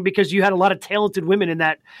interesting because you had a lot of talented women in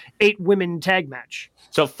that 8-women tag match.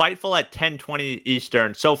 So Fightful at 10:20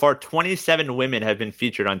 Eastern. So far, 27 women have been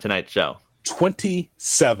featured on tonight's show.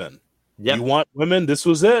 27. Yep. You want women? This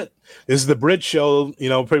was it. This is the bridge show,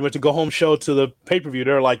 pretty much a go-home show to the pay-per-view.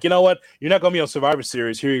 They're like, you know what? You're not going to be on Survivor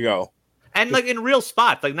Series. Here you go. And like in real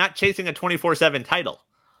spots, like not chasing a 24/7 title.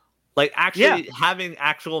 Like actually having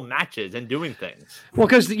actual matches and doing things. Well,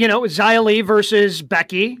 because, Xia Li versus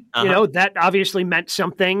Becky, that obviously meant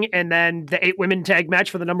something. And then the 8-women tag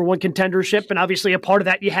match for the number 1 contendership. And obviously a part of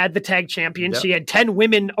that, you had the tag champions. Yep. So you had 10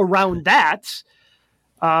 women around that.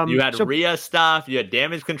 You had Rhea stuff. You had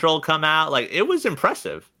Damage Control come out. Like, it was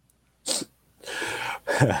impressive.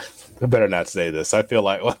 I better not say this. I feel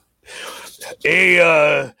like,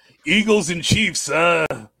 Eagles and Chiefs,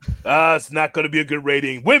 it's not going to be a good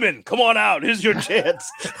rating. Women, come on out. Here's your chance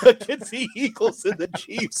against the Eagles and the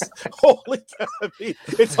Chiefs. Holy cow. I mean,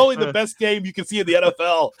 it's only the best game you can see in the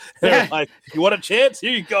NFL. Yeah. Like, you want a chance?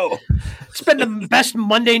 Here you go. It's been the best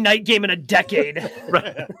Monday night game in a decade.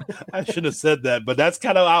 Right. I shouldn't have said that, but that's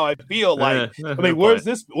kind of how I feel. Like, I mean, where's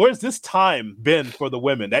this time been for the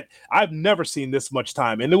women? That I've never seen this much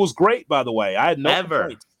time, and it was great, by the way. I had no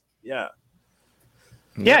complaints. Yeah.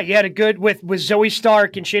 Yeah, you had a good with Zoe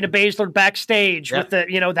Stark and Shayna Baszler backstage with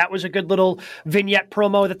the, that was a good little vignette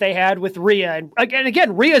promo that they had with Rhea. And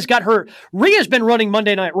again, Rhea's been running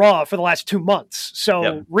Monday Night Raw for the last 2 months.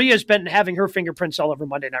 So Rhea's been having her fingerprints all over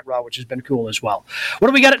Monday Night Raw, which has been cool as well. What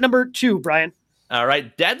do we got at number 2, Brian? All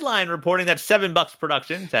right. Deadline reporting that $7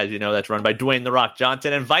 Productions, as you know, that's run by Dwayne The Rock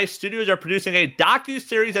Johnson, and Vice Studios are producing a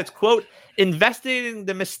docuseries that's, quote, investigating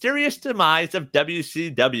the mysterious demise of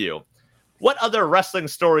WCW. What other wrestling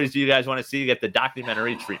stories do you guys want to see get the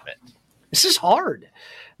documentary treatment? This is hard.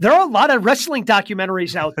 There are a lot of wrestling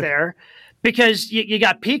documentaries out there because you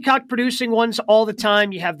got Peacock producing ones all the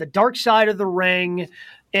time. You have the Dark Side of the Ring.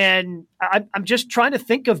 And I'm just trying to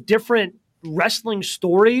think of different wrestling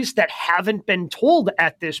stories that haven't been told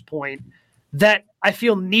at this point that I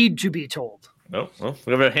feel need to be told. Oh, well,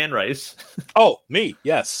 we have a hand raise. Oh, me.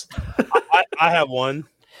 Yes. I have one.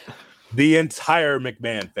 The entire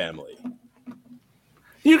McMahon family.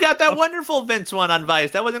 You got that wonderful Vince one on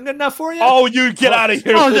Vice. That wasn't good enough for you? Oh, you get out of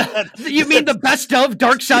here. You mean the best of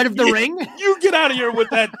Dark Side of the Ring? You get out of here with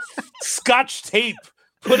that Scotch tape,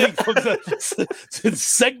 putting the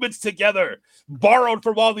segments together, borrowed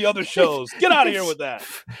from all the other shows. Get out of here with that.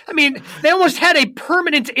 I mean, they almost had a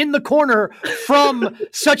permanent in the corner from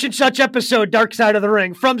such and such episode, Dark Side of the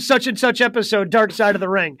Ring, from such and such episode, Dark Side of the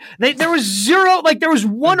Ring. There was zero, there was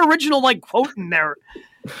one original, quote in there.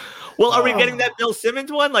 Well, are we getting that Bill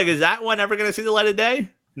Simmons one? Is that one ever going to see the light of day?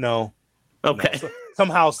 No. Okay. No.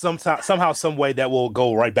 Somehow, some way that will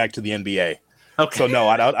go right back to the NBA. Okay. So no,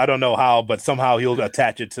 I don't know how, but somehow he'll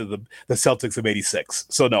attach it to the Celtics of '86.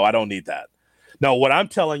 So no, I don't need that. No, what I'm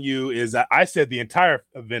telling you is that I said the entire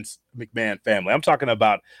Vince McMahon family. I'm talking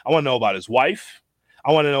about. I want to know about his wife.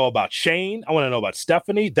 I want to know about Shane. I want to know about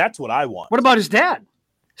Stephanie. That's what I want. What about his dad?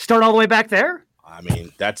 Start all the way back there. I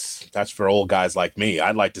mean, that's for old guys like me.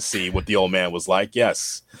 I'd like to see what the old man was like.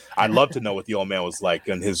 Yes, I'd love to know what the old man was like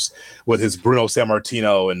and with his Bruno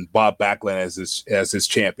Sammartino and Bob Backlund as his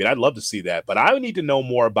champion. I'd love to see that, but I need to know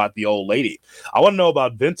more about the old lady. I want to know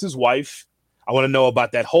about Vince's wife. I want to know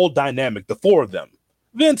about that whole dynamic, the four of them.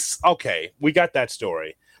 Vince, okay, we got that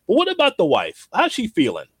story, but what about the wife? How's she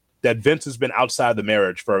feeling that Vince has been outside the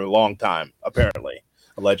marriage for a long time? Apparently,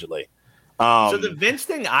 allegedly. So the Vince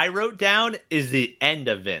thing I wrote down is the end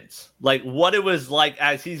of Vince. What it was like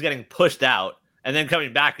as he's getting pushed out and then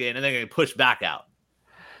coming back in and then getting pushed back out.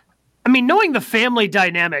 I mean, knowing the family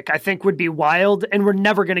dynamic, I think would be wild, and we're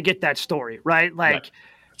never going to get that story, right?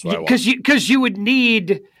 Because you would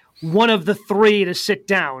need one of the three to sit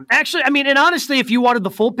down. Actually, I mean, and honestly, if you wanted the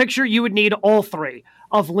full picture, you would need all three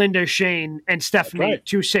of Linda, Shane, and Stephanie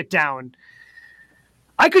to sit down.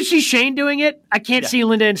 I could see Shane doing it. I can't see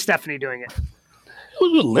Linda and Stephanie doing it.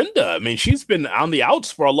 Who's with Linda? I mean, she's been on the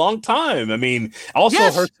outs for a long time. I mean,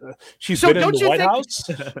 also she's been in the White House.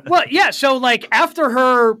 Well, yeah. So after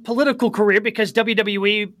her political career, because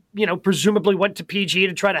WWE, presumably went to PG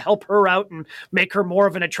to try to help her out and make her more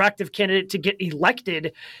of an attractive candidate to get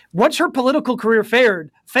elected. Once her political career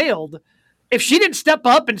failed, if she didn't step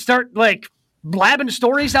up and start blabbing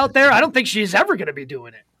stories out there, I don't think she's ever going to be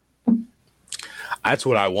doing it. That's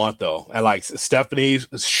what I want, though. And Stephanie's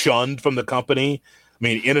shunned from the company. I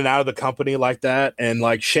mean, in and out of the company like that. And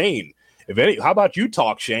Shane, How about you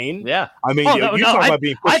talk, Shane? Yeah. I mean, you talk about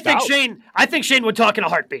being pushed out. I think Shane would talk in a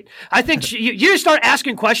heartbeat. I think you start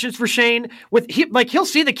asking questions for Shane he'll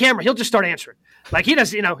see the camera. He'll just start answering. Like he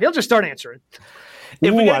does, he'll just start answering.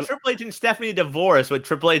 If we got Triple H and Stephanie divorce, would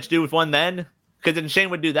Triple H do with one then? Because then Shane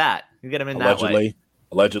would do that. You get him in that way.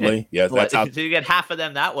 Allegedly. Yeah. That's how. So you get half of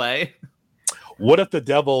them that way. What if the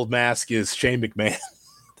devil mask is Shane McMahon?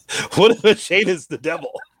 What if Shane is the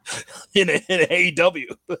devil in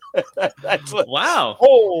AEW? Wow.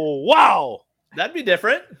 Oh, wow. That'd be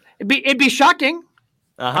different. It'd be shocking.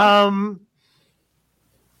 Uh-huh.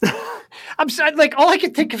 I'm sorry, like all I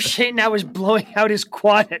can think of Shane now is blowing out his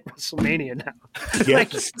quad at WrestleMania now.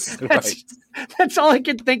 Yes, that's all I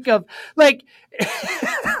can think of. Like,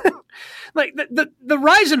 like the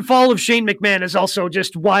rise and fall of Shane McMahon is also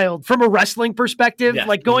just wild from a wrestling perspective. Yeah.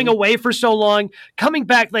 Like going away for so long, coming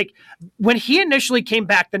back. Like when he initially came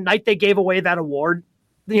back, the night they gave away that award,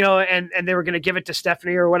 and they were going to give it to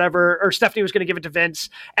Stephanie or whatever, or Stephanie was going to give it to Vince.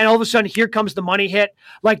 And all of a sudden, here comes the money hit.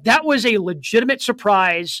 Like that was a legitimate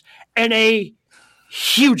surprise and a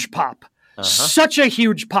huge pop. Such a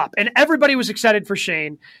huge pop. And everybody was excited for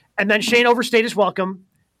Shane. And then Shane overstayed his welcome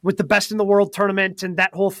with the Best in the World tournament and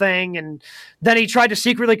that whole thing. And then he tried to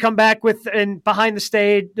secretly come back behind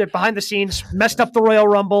the scenes, messed up the Royal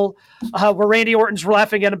Rumble, where Randy Orton's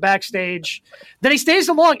laughing at him backstage. Then he stays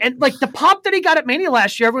along. And like the pop that he got at Mania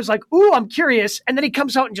last year, everyone's like, ooh, I'm curious. And then he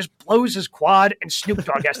comes out and just blows his quad and Snoop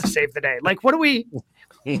Dogg has to save the day. Like, what are we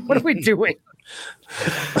doing?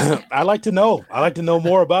 I like to know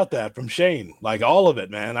more about that from Shane, like all of it,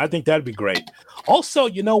 man. I think that'd be great. Also,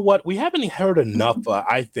 you know what? We haven't heard enough,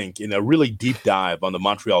 I think, in a really deep dive on the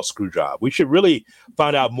Montreal Screwjob. We should really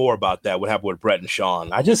find out more about that, what happened with Brett and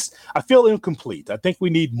Sean. I feel incomplete. I think we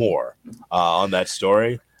need more on that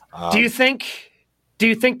story. Do you think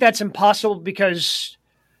that's impossible because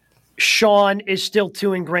Sean is still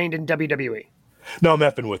too ingrained in WWE? No, I'm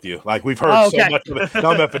effing with you. Like we've heard so much of it.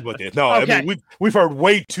 No, I'm effing with you. No, okay. I mean we've heard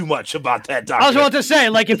way too much about that doctor. I was about to say,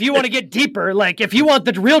 like, if you want to get deeper, like if you want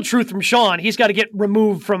the real truth from Sean, he's got to get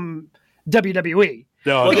removed from WWE.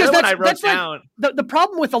 No, because that's like the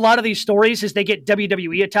problem with a lot of these stories is they get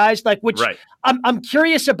WWE-atized, like which right. I'm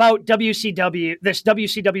curious about WCW, this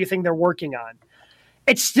WCW thing they're working on.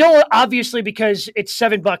 It's still obviously because it's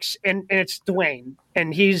 $7 and it's Dwayne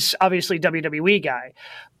and he's obviously WWE guy,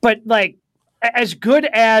 but like. As good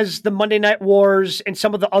as the Monday Night Wars and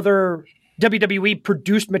some of the other WWE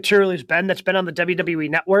produced material has been that's been on the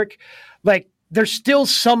WWE network, like there's still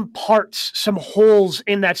some parts, some holes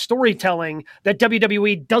in that storytelling that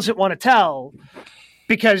WWE doesn't want to tell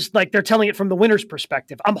because like they're telling it from the winner's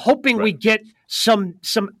perspective. I'm hoping we get some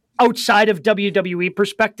outside of WWE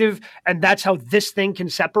perspective, and that's how this thing can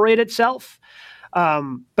separate itself.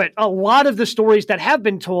 But a lot of the stories that have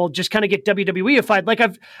been told just kind of get WWE-ified. Like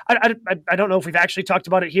I don't know if we've actually talked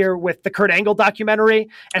about it here with the Kurt Angle documentary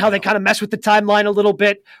and how they kind of mess with the timeline a little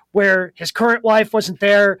bit where his current wife wasn't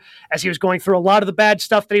there as he was going through a lot of the bad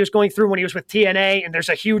stuff that he was going through when he was with TNA. And there's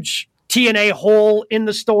a huge TNA hole in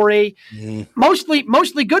the story,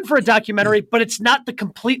 mostly good for a documentary, but it's not the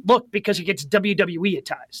complete look because it gets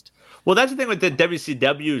WWE-atized. Well, that's the thing with the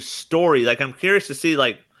WCW story. Like, I'm curious to see,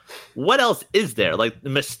 like, what else is there? Like the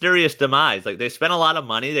mysterious demise. Like they spent a lot of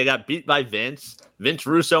money. They got beat by Vince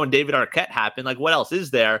Russo and David Arquette happened. Like what else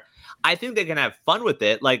is there? I think they can have fun with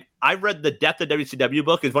it. Like I read the Death of WCW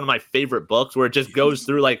book is one of my favorite books where it just goes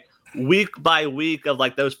through like week by week of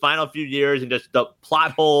like those final few years and just the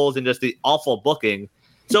plot holes and just the awful booking.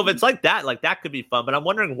 So if it's like that could be fun, but I'm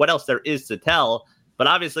wondering what else there is to tell. But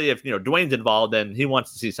obviously if, Dwayne's involved, then he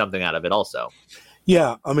wants to see something out of it also.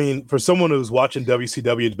 Yeah, I mean, for someone who was watching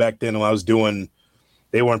WCW back then when I was they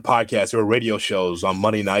weren't podcasts, they were radio shows on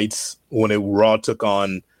Monday nights when Raw took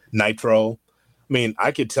on Nitro. I mean,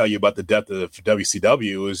 I could tell you about the death of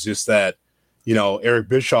WCW. It was just that, Eric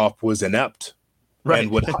Bischoff was inept. Right.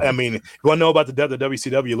 And if you want to know about the death of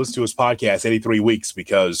WCW, listen to his podcast, 83 Weeks,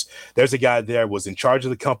 because there's a guy there was in charge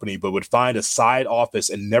of the company, but would find a side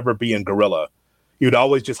office and never be in Gorilla. He would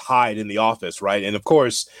always just hide in the office, right? And of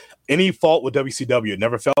course, any fault with WCW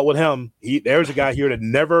never felt with him. There's a guy here that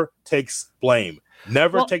never takes blame.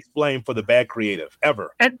 Takes blame for the bad creative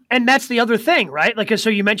ever. And that's the other thing, right? Like,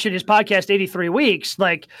 so you mentioned his podcast, 83 Weeks.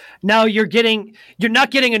 Like now you're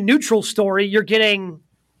not getting a neutral story. You're getting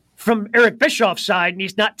from Eric Bischoff's side, and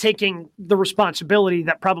he's not taking the responsibility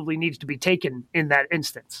that probably needs to be taken in that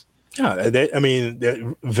instance. Yeah.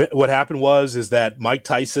 What happened is that Mike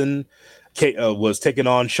Tyson was taking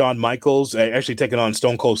on Shawn Michaels, actually taking on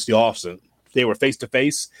Stone Cold Steve Austin. They were face to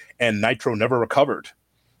face, and Nitro never recovered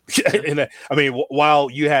While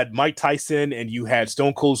you had Mike Tyson and you had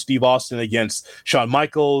Stone Cold Steve Austin against Shawn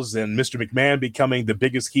Michaels and Mr. McMahon becoming the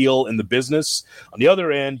biggest heel in the business, on the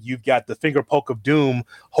other end, you've got the finger poke of doom,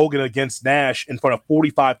 Hogan against Nash in front of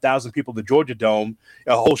 45,000 people at the Georgia Dome,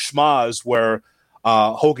 a whole schmaz where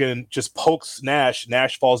Hogan just pokes Nash.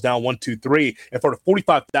 Nash falls down 1, 2, 3 in front of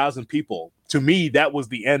 45,000 people. To me, that was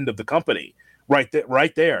the end of the company right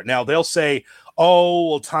there. Now they'll say, oh,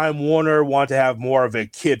 well, Time Warner wanted to have more of a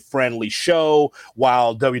kid-friendly show,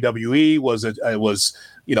 while WWE was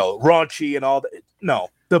raunchy and all that. No,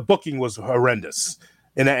 the booking was horrendous,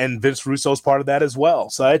 and Vince Russo's part of that as well.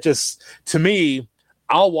 So it just, to me,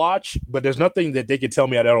 I'll watch, but there's nothing that they can tell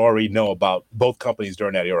me I don't already know about both companies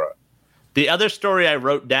during that era. The other story I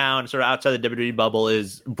wrote down sort of outside the WWE bubble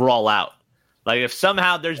is Brawl Out. Like, if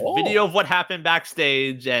somehow there's video of what happened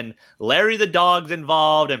backstage and Larry the dog's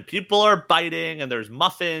involved and people are biting and there's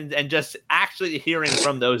muffins, and just actually hearing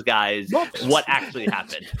from those guys what actually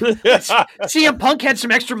happened. CM Punk had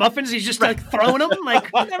some extra muffins. He's just like throwing them. Like,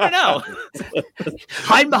 you never know.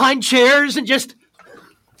 Hiding behind chairs and just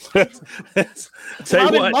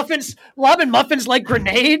lobbing muffins like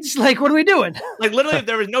grenades. Like, what are we doing? Like, literally, if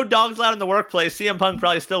there was no dogs allowed in the workplace, CM Punk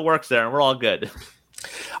probably still works there and we're all good.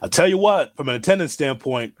 I'll tell you what, from an attendance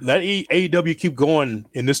standpoint, let AEW keep going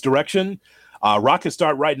in this direction. Rock can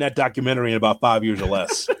start writing that documentary in about 5 years or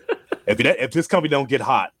less. If this company don't get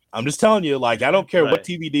hot, I'm just telling you, like, I don't care what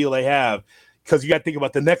TV deal they have, because you got to think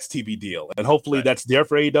about the next TV deal. And hopefully that's there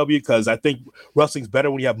for AEW, because I think wrestling's better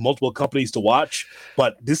when you have multiple companies to watch.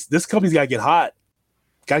 But this company's got to get hot.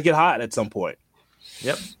 Got to get hot at some point.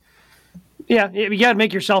 Yep. Yeah, you got to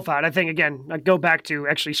make yourself out. I think, again, I go back to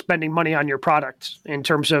actually spending money on your product in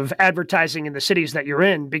terms of advertising in the cities that you're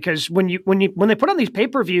in, because when they put on these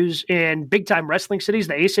pay-per-views in big-time wrestling cities,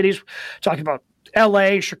 the A cities, talking about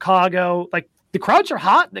LA, Chicago, like, the crowds are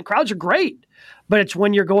hot and the crowds are great, but it's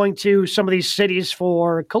when you're going to some of these cities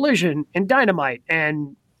for Collision and Dynamite,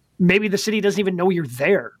 and maybe the city doesn't even know you're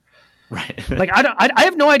there. Right. Like, I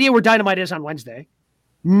have no idea where Dynamite is on Wednesday.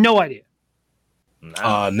 No idea.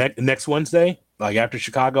 Next Wednesday, like after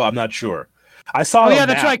Chicago, I'm not sure. I saw. Oh yeah,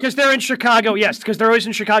 that's right, because they're in Chicago. Yes, because they're always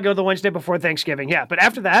in Chicago the Wednesday before Thanksgiving. Yeah, but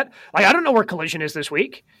after that, like, I don't know where Collision is this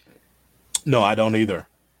week. No, I don't either.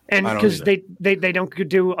 And because they don't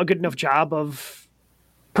do a good enough job of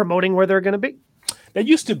promoting where they're going to be. There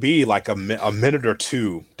used to be like a minute or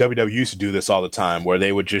two. WWE used to do this all the time, where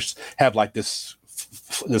they would just have like this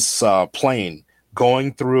plane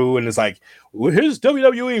going through, and it's like, well, here's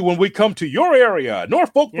WWE when we come to your area,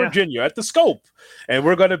 Norfolk, Virginia, at the Scope, and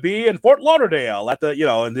we're going to be in Fort Lauderdale at the,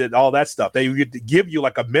 and all that stuff. They would give you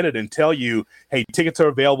like a minute and tell you, hey, tickets are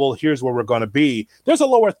available. Here's where we're going to be. There's a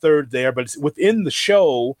lower third there, but it's within the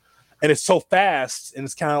show, and it's so fast, and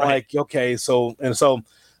it's kind of like, okay, so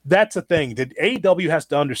that's the thing that AEW has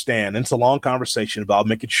to understand. And it's a long conversation, but I'll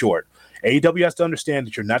make it short. AEW has to understand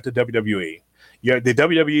that you're not the WWE. The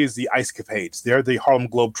WWE is the Ice Capades. They're the Harlem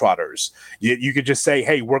Globetrotters. You could just say,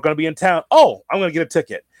 hey, we're going to be in town. Oh, I'm going to get a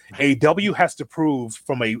ticket. AEW has to prove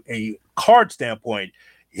from a card standpoint,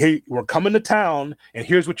 hey, we're coming to town, and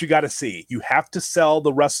here's what you got to see. You have to sell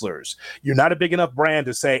the wrestlers. You're not a big enough brand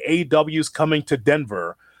to say AEW's coming to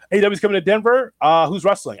Denver. AEW's coming to Denver? Who's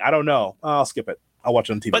wrestling? I don't know. I'll skip it. I'll watch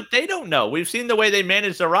it on TV. But they don't know. We've seen the way they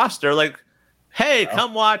manage the roster. Like, hey,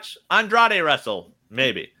 come watch Andrade wrestle.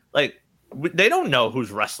 Maybe. Like, they don't know who's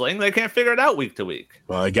wrestling. They can't figure it out week to week.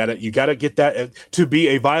 Well, you gotta get that to be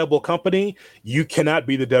a viable company. You cannot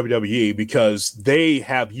be the WWE, because they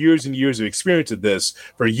have years and years of experience at this.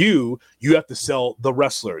 For you have to sell the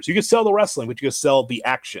wrestlers. You can sell the wrestling, but you can sell the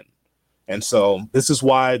action. And so this is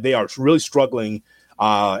why they are really struggling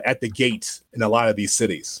at the gate in a lot of these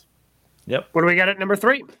cities. Yep. What do we got at number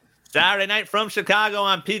 3? Saturday night from Chicago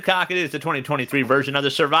on Peacock. It is the 2023 version of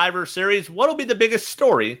the Survivor Series. What will be the biggest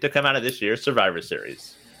story to come out of this year's Survivor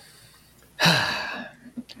Series?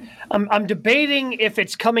 I'm debating if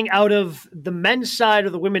it's coming out of the men's side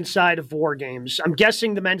or the women's side of War Games. I'm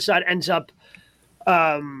guessing the men's side ends up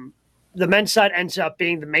being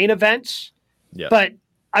the main event. Yeah. But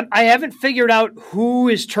I haven't figured out who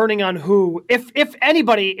is turning on who. If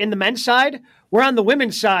anybody in the men's side, we're on the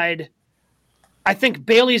women's side. I think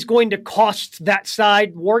Bayley's going to cost that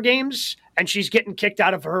side War Games, and she's getting kicked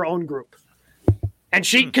out of her own group. And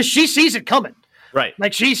because she sees it coming. Right.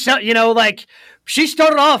 Like, she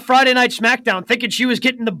started off Friday Night SmackDown thinking she was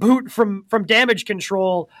getting the boot from Damage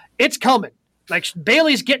Control. It's coming. Like,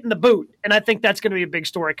 Bayley's getting the boot, and I think that's going to be a big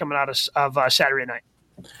story coming out of Saturday night.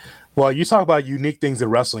 Well, you talk about unique things in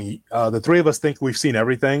wrestling. The three of us think we've seen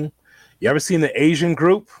everything. You ever seen the Asian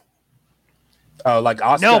group? like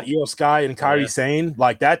Asuka, Io Sky, and Kairi Sane.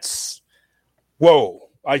 Like that's whoa.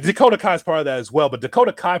 Like Dakota Kai is part of that as well, but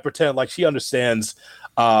Dakota Kai pretend like she understands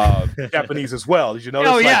Japanese as well. Did you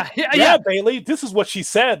notice? Oh yeah, Bailey. This is what she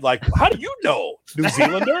said. Like, how do you know, New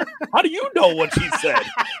Zealander? How do you know what she said?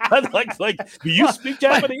 like, do you speak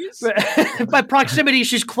Japanese? By proximity,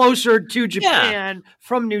 she's closer to Japan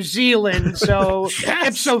from New Zealand, so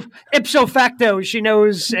ipso facto, she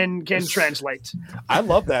knows and can translate. I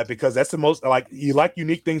love that because that's the most you like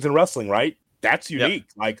unique things in wrestling, right? That's unique.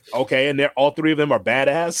 Yep. Like, okay, and all three of them are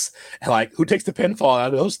badass. And like, who takes the pinfall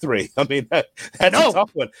out of those three? I mean, that's a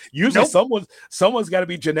tough one. Usually someone's got to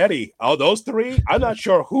be Jannetty. Oh, those three? I'm not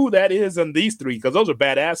sure who that is in these three because those are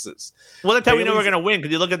badasses. Well, that's how we know we're going to win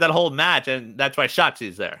because you look at that whole match, and that's why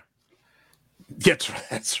Shotzi's there. That's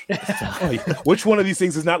right. Which one of these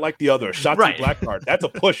things is not like the other? Shotzi Blackheart. That's a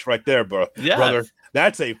push right there, brother.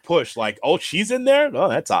 That's a push. Like, oh, she's in there? Oh,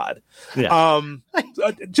 that's odd. Yeah.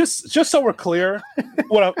 Just so we're clear,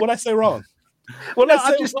 what I say wrong?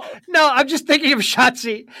 I'm just thinking of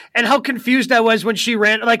Shotzi and how confused I was when she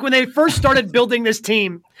ran. Like when they first started building this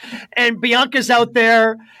team, and Bianca's out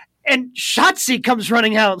there, and Shotzi comes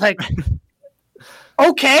running out like.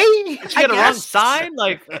 Okay, did you get a wrong sign?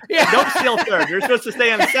 Like, don't steal third. You're supposed to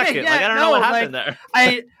stay on second. I don't know what happened there.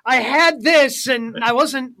 I had this and I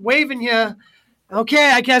wasn't waving you.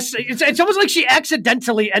 Okay, I guess it's almost like she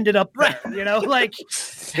accidentally ended up there. You know, like.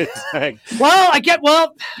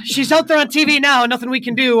 Well, she's out there on TV now. Nothing we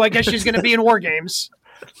can do. I guess she's going to be in War Games.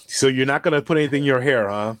 So you're not going to put anything in your hair,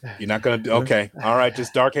 huh? You're not going to. Okay, all right,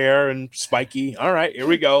 just dark hair and spiky. All right, here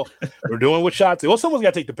we go. We're doing with shots. Well, someone's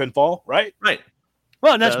got to take the pinfall, right? Right.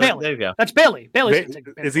 Well, that's Bailey. There you go. That's Bailey.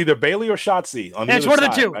 It's either Bailey or Shotzi. It's one of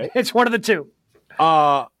the two. Right? It's one of the two.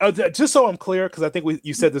 Just so I'm clear, because I think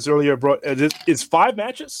you said this earlier, bro. It's 5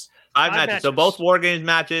 matches? Five matches. So both War Games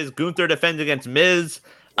matches. Gunther defends against Miz.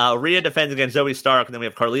 Rhea defends against Zoe Stark. And then we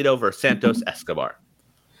have Carlito versus Santos Escobar.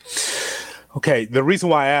 Okay. The reason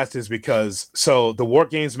why I asked is because, so the War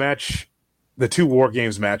Games match, the 2 War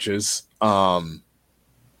Games matches, they're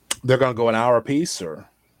going to go an hour apiece, or?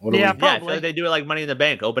 Probably. So they do it like Money in the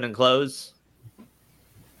Bank, open and close.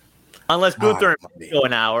 Unless Gunther go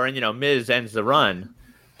an hour and, Miz ends the run.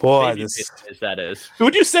 Boy, that is.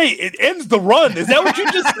 Would you say it ends the run? Is that what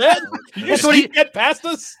you just said? Did you just get past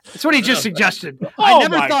us? That's what he just suggested. I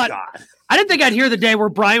never thought. God. I didn't think I'd hear the day where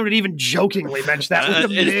Brian would even jokingly mention that.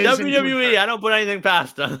 It's WWE. I don't put anything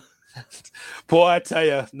past them. Boy, I tell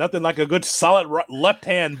you, nothing like a good solid left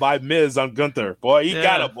hand by Miz on Gunther. Boy, he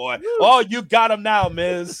got him, boy. Oh, you got him now,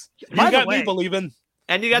 Miz. You got me believing.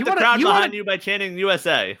 And you got the crowd behind you by chanting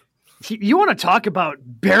USA. You want to talk about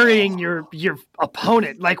burying your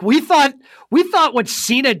opponent? Like we thought what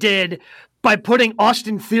Cena did by putting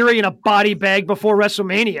Austin Theory in a body bag before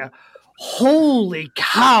WrestleMania. Holy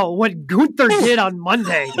cow! What Gunther did on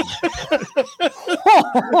Monday. I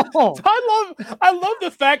love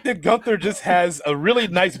the fact that Gunther just has a really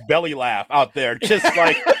nice belly laugh out there. Just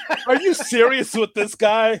like, are you serious with this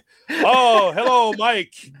guy? Oh, hello,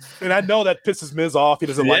 Mike. And I know that pisses Miz off. He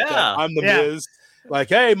doesn't like that. I'm the Miz. Like,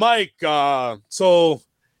 hey, Mike. So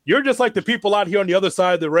you're just like the people out here on the other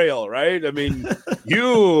side of the rail, right? I mean,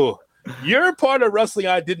 You're part of wrestling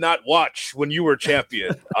I did not watch when you were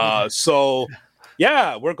champion. So,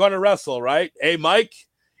 yeah, we're going to wrestle, right? Hey, Mike,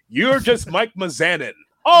 you're just Mike Mizanin.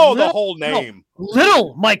 Oh, the whole name.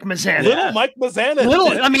 Little Mike Mizanin. Little Mike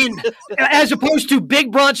Mizanin. I mean, as opposed to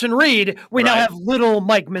Big Bronson Reed, we now have Little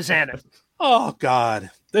Mike Mizanin. Oh, God.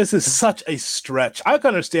 This is such a stretch. I can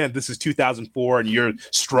understand this is 2004 and you're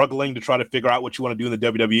struggling to try to figure out what you want to do in the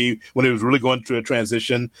WWE when it was really going through a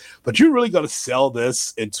transition. But you're really going to sell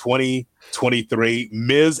this in 2023.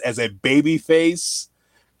 Miz as a baby face.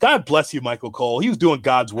 God bless you, Michael Cole. He was doing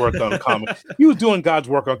God's work on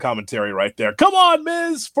commentary right there. Come on,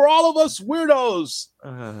 Miz, for all of us weirdos.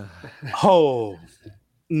 Oh,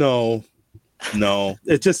 no.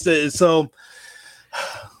 It's just so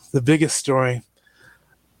the biggest story.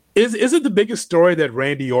 Is it the biggest story that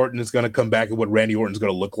Randy Orton is going to come back and what Randy Orton is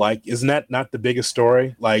going to look like? Isn't that not the biggest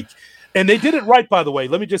story? Like, and they did it right, by the way.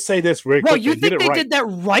 Let me just say this very quick. Well, you think they did that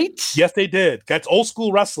right? Yes, they did. That's old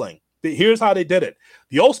school wrestling. Here's how they did it.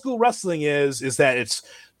 The old school wrestling is that it's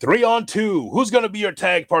 3-on-2. Who's going to be your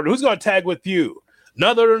tag partner? Who's going to tag with you?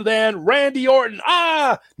 None other than Randy Orton.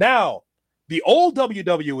 Now, the old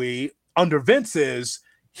WWE under Vince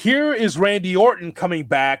here is Randy Orton coming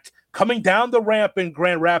down the ramp in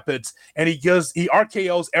Grand Rapids, and he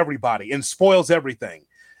RKOs everybody and spoils everything.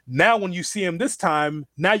 Now, when you see him this time,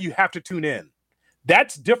 now you have to tune in.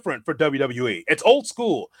 That's different for WWE. It's old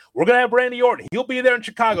school. We're going to have Randy Orton. He'll be there in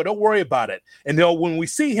Chicago. Don't worry about it. And when we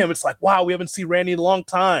see him, it's like, wow, we haven't seen Randy in a long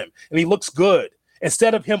time. And he looks good.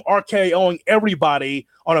 Instead of him RKOing everybody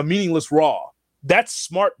on a meaningless Raw. That's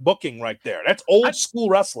smart booking right there. That's old school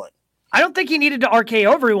wrestling. I don't think he needed to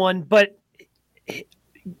RKO everyone, but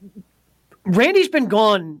Randy's been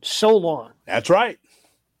gone so long. That's right.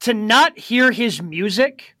 To not hear his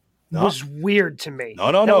music was weird to me.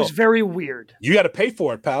 No. That was very weird. You got to pay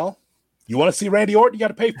for it, pal. You want to see Randy Orton? You got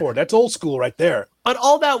to pay for it. That's old school right there. But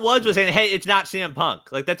all that was saying, hey, it's not CM Punk.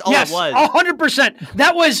 Like, that's all it was. 100%.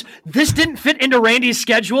 That was, this didn't fit into Randy's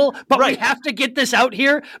schedule, but we have to get this out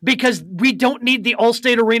here because we don't need the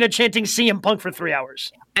Allstate Arena chanting CM Punk for 3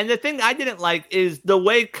 hours. And the thing I didn't like is the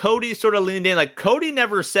way Cody sort of leaned in. Like, Cody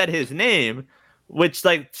never said his name, which,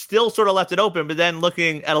 like, still sort of left it open. But then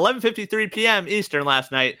looking at 11:53 p.m. Eastern last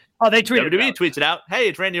night, they tweeted WWE tweets it out. Hey,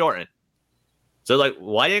 it's Randy Orton. So, like,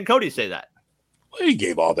 why didn't Cody say that? Well, he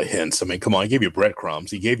gave all the hints. I mean, come on. He gave you breadcrumbs.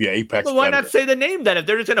 He gave you Apex. Well, why not say the name then if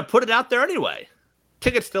they're just going to put it out there anyway?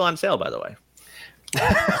 Tickets still on sale, by the way.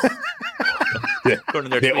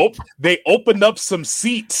 They opened up some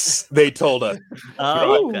seats, they told us.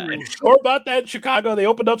 Okay. Sure about that in Chicago? They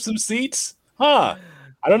opened up some seats? Huh.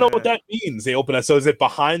 I don't know what that means. They open it. So is it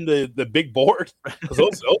behind the big board?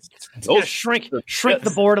 Those shrink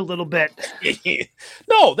the board a little bit.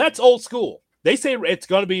 No, that's old school. They say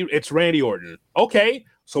it's Randy Orton. Okay,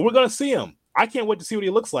 so we're gonna see him. I can't wait to see what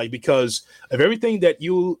he looks like because of everything that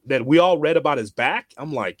we all read about his back.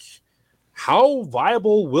 I'm like, how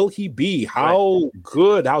viable will he be? How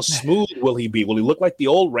good, how smooth will he be? Will he look like the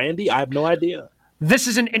old Randy? I have no idea. This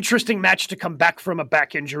is an interesting match to come back from a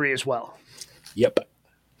back injury as well. Yep.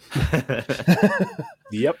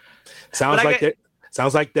 Yep. Sounds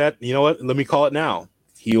like that. You know what? Let me call it now.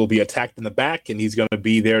 He will be attacked in the back, and he's going to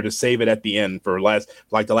be there to save it at the end for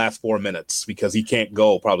the last 4 minutes because he can't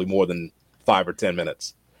go probably more than 5 or 10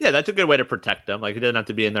 minutes. Yeah, that's a good way to protect him. Like, he doesn't have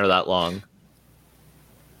to be in there that long.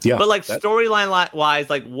 Yeah, but like storyline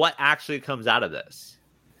wise, like what actually comes out of this?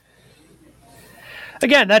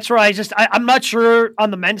 Again, that's where I'm not sure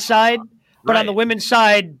on the men's side. But on the women's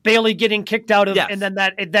side, Bayley getting kicked out of, and then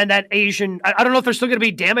that Asian. I don't know if there's still going to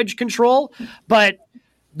be damage control, but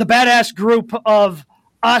the badass group of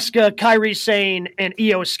Asuka, Kairi Sane, and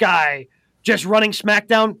Io Sky just running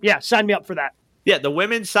SmackDown. Yeah, sign me up for that. Yeah, the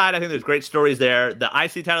women's side, I think there's great stories there. The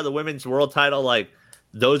IC title, the women's world title, like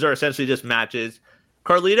those are essentially just matches.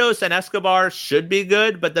 Carlitos and Escobar should be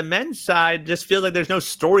good, but the men's side just feels like there's no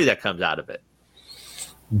story that comes out of it.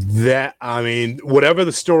 Whatever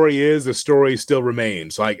the story is, the story still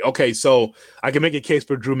remains. Like, okay, so I can make a case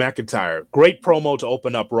for Drew McIntyre. Great promo to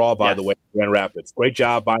open up Raw, by the way, Grand Rapids. Great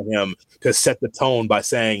job by him to set the tone by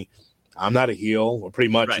saying, I'm not a heel, or pretty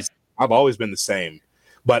much, I've always been the same.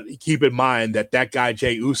 But keep in mind that guy,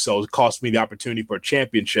 Jey Uso, cost me the opportunity for a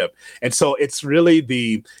championship. And so it's really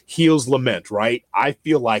the heel's lament, right? I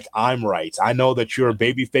feel like I'm right. I know that you're a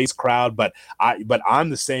babyface crowd, but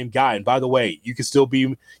I'm the same guy. And by the way, you can still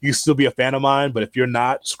be a fan of mine, but if you're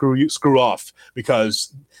not, screw off.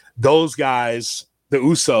 Because those guys, the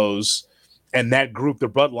Usos, and that group, the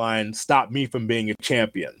Bloodline, stopped me from being a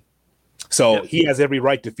champion. So he has every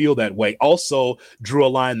right to feel that way. Also drew a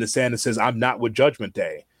line in the sand that says, I'm not with Judgment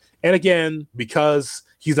Day. And again, because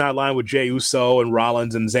he's not aligned with Jey Uso and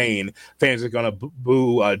Rollins and Zayn, fans are going to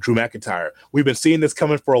boo Drew McIntyre. We've been seeing this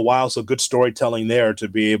coming for a while, so good storytelling there to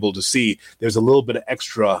be able to see there's a little bit of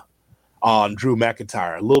extra on Drew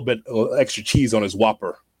McIntyre, a little bit extra cheese on his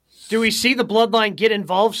Whopper. Do we see the Bloodline get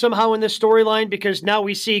involved somehow in this storyline? Because now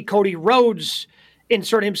we see Cody Rhodes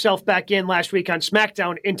insert himself back in last week on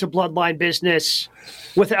SmackDown into Bloodline business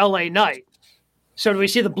with LA Knight. So do we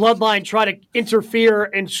see the Bloodline try to interfere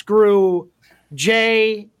and screw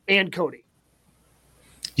Jay and Cody?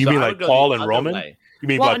 You mean like Paul and Roman? You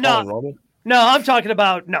mean Paul and Roman? No, I'm talking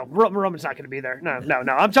about Roman's not going to be there. No.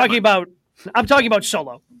 I'm talking about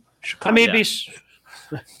Solo. Chicago.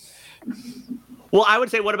 Well, I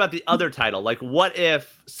would say, what about the other title? Like, what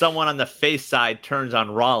if someone on the face side turns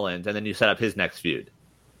on Rollins and then you set up his next feud?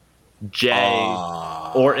 Jay,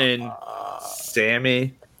 Orton,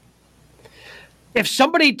 Sammy. If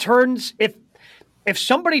somebody turns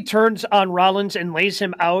on Rollins and lays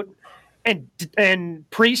him out, and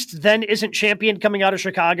Priest then isn't champion coming out of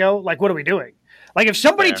Chicago, like, what are we doing? Like, if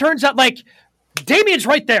somebody turns out, like, Damien's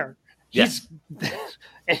right there. Yes.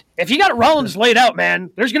 If you got Rollins laid out, man,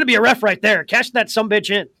 there's going to be a ref right there. Cash that sumbitch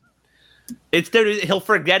in. He'll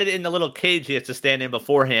forget it in the little cage he has to stand in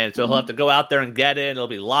beforehand, so he'll have to go out there and get it. It'll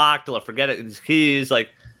be locked. He'll forget it in his keys.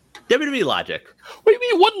 Like, WWE logic. What do you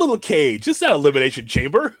mean, what little cage? It's not an elimination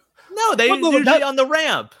chamber. No, they usually on the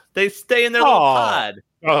ramp. They stay in their little pod.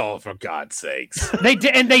 Oh, for God's sakes! They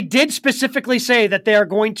did specifically say that they are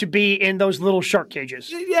going to be in those little shark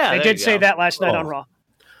cages. Yeah, they did say that last night on Raw.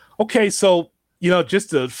 Okay, so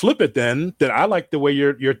just to flip it, then I like the way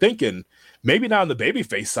you're thinking. Maybe not on the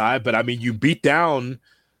babyface side, but I mean, you beat down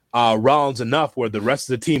Rollins enough where the rest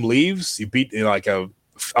of the team leaves. You beat like a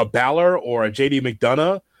Balor or a JD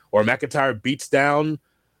McDonough or McIntyre beats down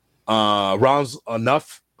Rollins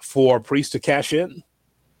enough for Priest to cash in.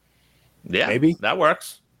 Yeah, maybe that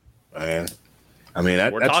works. I mean,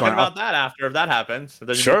 we're talking about that after if that happens. If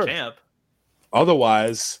there's a new champ.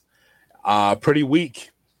 Otherwise, pretty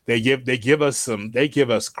weak. They give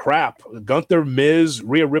us crap. Gunther, Miz,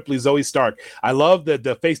 Rhea Ripley, Zoe Stark. I love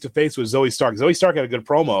the face to face with Zoe Stark. Zoe Stark had a good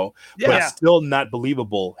promo, but it's still not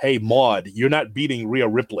believable. Hey, Maud, you're not beating Rhea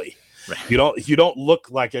Ripley. Right. You don't look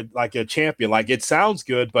like a champion. Like, it sounds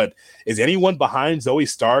good, but is anyone behind Zoe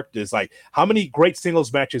Stark? Is like, how many great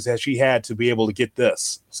singles matches has she had to be able to get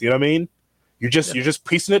this? See what I mean? You're just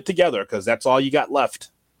piecing it together because that's all you got left.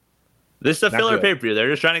 This is a filler pay-per-view. They're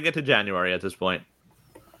just trying to get to January at this point.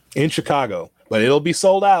 In Chicago, but it'll be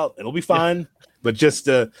sold out. It'll be fine. But just,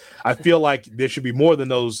 I feel like there should be more than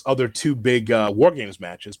those other two big War Games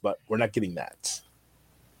matches, but we're not getting that.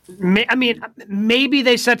 I mean, maybe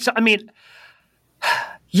they said so. I mean,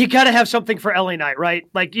 you got to have something for LA Knight, right?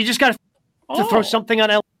 Like, you just got to throw something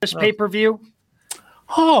on this pay-per-view.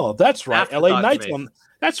 Oh, that's right. LA Knight's on.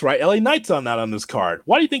 That's right. LA Knight's on that on this card.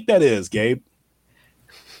 Why do you think that is, Gabe?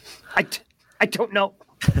 I don't know.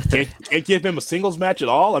 Can't give him a singles match at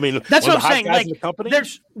all. I mean, that's what I'm saying. Like,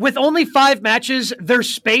 there's with only 5 matches,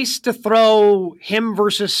 there's space to throw him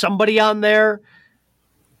versus somebody on there.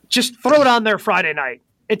 Just throw it on there Friday night.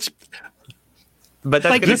 But that's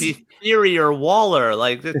like, going to be Theory or Waller.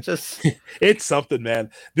 Like, it's just it's something, man.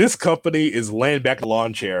 This company is laying back in the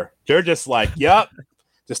lawn chair. They're just like, yep,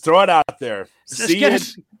 just throw it out there. See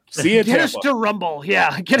you get us to Rumble.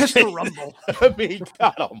 Yeah, get us to Rumble. I mean,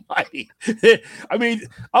 God almighty. I mean,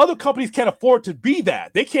 other companies can't afford to be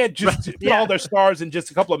that. They can't just put all their stars in just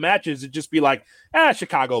a couple of matches and just be like,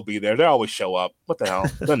 Chicago will be there. They always show up. What the hell?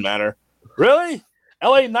 Doesn't matter. Really?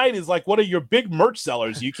 LA Knight is like one of your big merch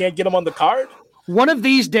sellers. You can't get them on the card? One of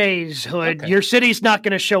these days, Hood, your city's not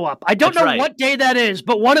going to show up. I don't know what day that is,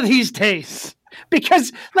 but one of these days.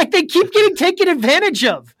 Because, like, they keep getting taken advantage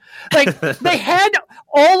of. Like, they had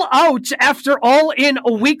All Out after All In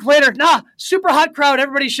a week later. Super hot crowd.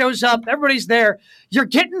 Everybody shows up. Everybody's there. You're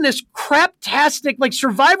getting this craptastic, like,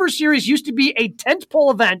 Survivor Series used to be a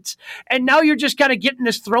tentpole event, and now you're just kind of getting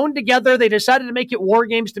this thrown together. They decided to make it War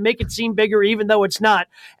Games to make it seem bigger, even though it's not.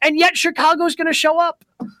 And yet Chicago's going to show up.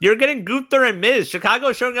 You're getting Gunther and Miz.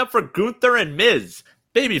 Chicago's showing up for Gunther and Miz.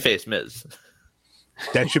 Babyface Miz.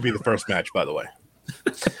 That should be the first match, by the way.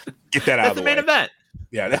 Get that out of the way. That's the main event.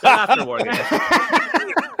 Yeah. After War Games.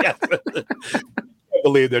 Yes. I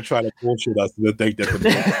believe they're trying to bullshit us to think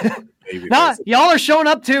that y'all are showing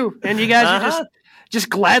up too, and you guys are just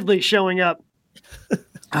gladly showing up.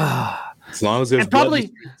 As long as there's blood,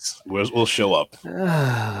 we'll show up.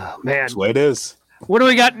 Man, that's the way it is. What do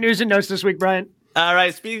we got in news and notes this week, Brian? All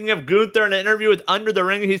right, speaking of Gunther in an interview with Under the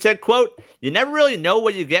Ring, he said, quote, "You never really know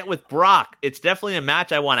what you get with Brock. It's definitely a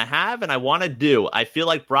match I want to have and I want to do. I feel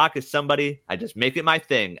like Brock is somebody, I just make it my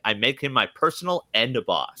thing. I make him my personal end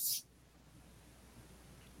boss."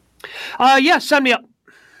 Yeah, sign me up.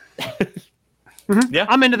 Yeah,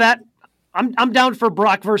 I'm into that. I'm down for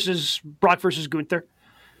Brock versus Gunther.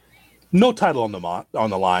 No title on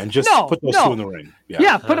the line. Just put those two in the ring.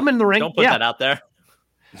 Yeah, put them in the ring. Don't put that out there.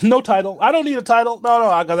 No title. I don't need a title.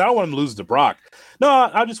 No, because I don't want him to lose to Brock. No,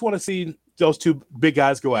 I just want to see those two big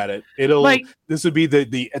guys go at it. This will be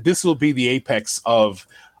the apex of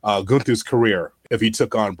Gunther's career if he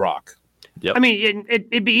took on Brock. Yep. I mean,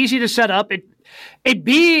 it'd be easy to set up. It'd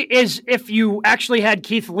be as if you actually had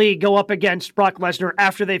Keith Lee go up against Brock Lesnar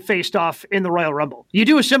after they faced off in the Royal Rumble. You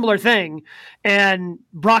do a similar thing, and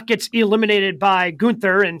Brock gets eliminated by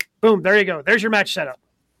Gunther, and boom, there you go. There's your match setup.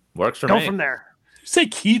 Works for me. Go from there. You say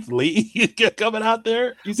Keith Lee coming out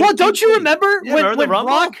there? Well, don't you remember when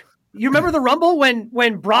Brock? You remember the Rumble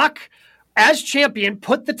when Brock, as champion,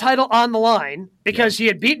 put the title on the line because he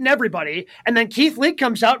had beaten everybody, and then Keith Lee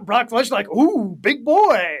comes out and Brock Lesnar like, "Ooh, big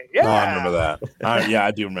boy!" Yeah, I remember that. Yeah,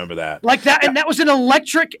 I do remember that. Like that, and that was an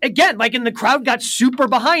electric again. Like, and the crowd got super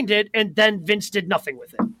behind it, and then Vince did nothing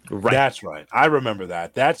with it. Right. That's right. I remember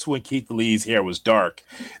that. That's when Keith Lee's hair was dark.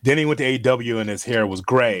 Then he went to AEW and his hair was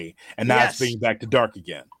gray, and now it's being back to dark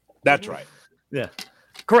again. That's right. Yeah.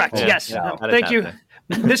 Correct. Yeah. Yes. Yeah. Thank you.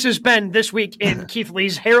 This has been This Week in Keith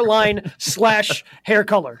Lee's hairline / hair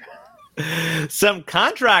color. Some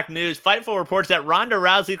contract news. Fightful reports that Ronda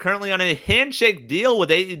Rousey currently on a handshake deal with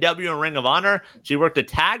AEW and Ring of Honor. She worked a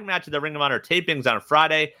tag match at the Ring of Honor tapings on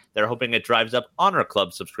Friday. They're hoping it drives up Honor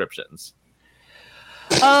Club subscriptions.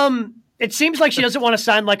 It seems like she doesn't want to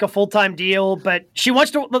sign like a full-time deal, but she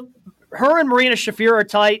wants to. Her and Marina Shafir are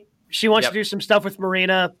tight. She wants to do some stuff with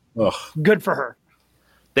Marina. Ugh. Good for her.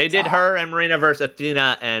 They did her and Marina versus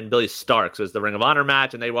Athena and Billy Starks was the Ring of Honor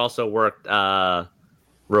match, and they also worked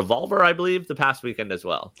Revolver, I believe, the past weekend as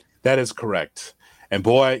well. That is correct. And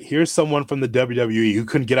boy, here's someone from the WWE who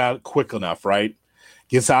couldn't get out quick enough, right?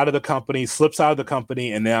 Gets out of the company, slips out of the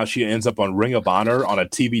company, and now she ends up on Ring of Honor on a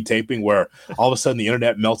TV taping where all of a sudden the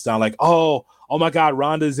internet melts down like, oh my God,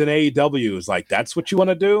 Ronda's in AEW. It's like, that's what you want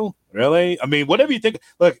to do? Really? I mean, whatever you think.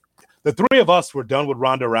 Look, the three of us were done with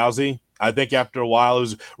Ronda Rousey. I think after a while it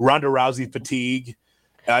was Ronda Rousey fatigue.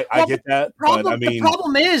 I get that. The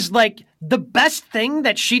problem is, like, the best thing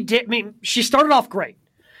that she did, I mean, she started off great.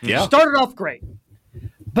 Yeah.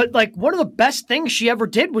 But, like, one of the best things she ever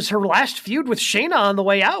did was her last feud with Shayna on the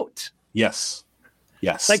way out. Yes.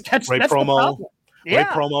 Like, that's great promo. The problem. Yeah.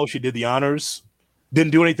 Great promo. She did the honors.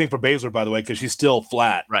 Didn't do anything for Baszler, by the way, because she's still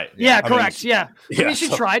flat. Right. Yeah, correct. I mean, she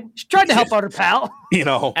tried. She tried to help out her pal. You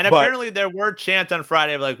know. And apparently there were chants on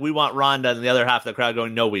Friday of like, we want Ronda, and the other half of the crowd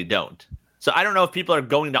going, no, we don't. So I don't know if people are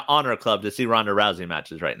going to Honor Club to see Ronda Rousey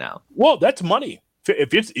matches right now. Well, that's money.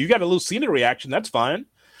 If you got a little scenery reaction, that's fine.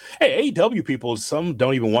 Hey, AEW people, some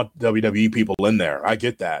don't even want WWE people in there. I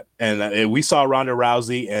get that. And we saw Ronda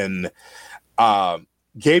Rousey, and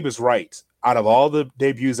Gabe is right. Out of all the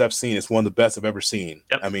debuts I've seen, it's one of the best I've ever seen.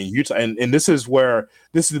 Yep. I mean, and this is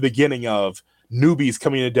the beginning of newbies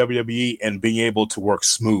coming into WWE and being able to work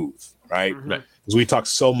smooth, right? Because we talked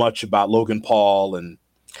so much about Logan Paul and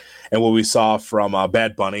what we saw from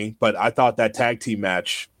Bad Bunny, but I thought that tag team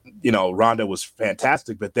match, you know, Ronda was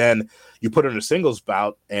fantastic. But then you put her in a singles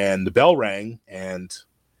bout, and the bell rang, and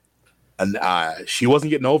she wasn't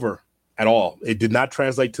getting over at all. It did not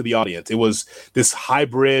translate to the audience. It was this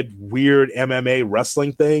hybrid, weird MMA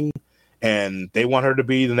wrestling thing, and they want her to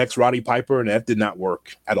be the next Roddy Piper, and that did not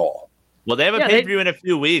work at all. Well, they have a pay-per-view in a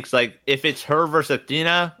few weeks. Like, if it's her versus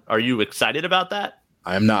Athena, are you excited about that?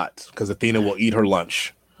 I am not, because Athena will eat her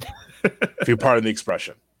lunch, if you're part of the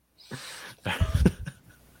expression.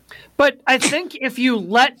 But I think if you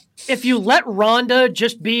let Ronda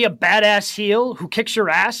just be a badass heel who kicks your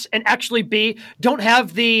ass and actually don't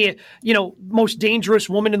have the, you know, most dangerous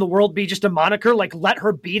woman in the world be just a moniker, like let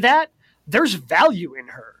her be that, there's value in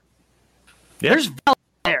her. Yeah. There's value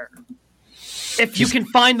there. If you can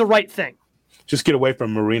find the right thing. Just get away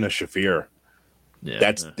from Marina Shafir. Yeah.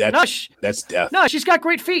 That's death. No, she's got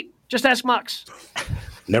great feet. Just ask Mox.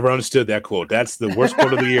 Never understood that quote. That's the worst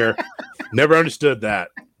quote of the year. Never understood that.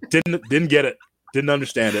 Didn't get it. Didn't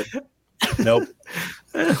understand it. Nope.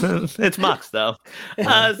 It's Mox, though.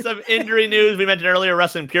 Some injury news. We mentioned earlier,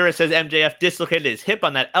 Wrestling Purist says MJF dislocated his hip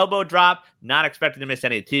on that elbow drop, not expected to miss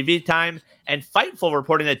any TV time. And Fightful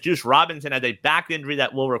reporting that Juice Robinson has a back injury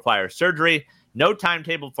that will require surgery. No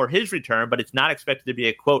timetable for his return, but it's not expected to be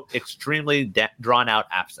a, quote, extremely drawn-out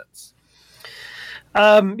absence.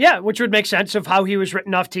 Which would make sense of how he was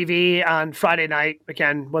written off TV on Friday night.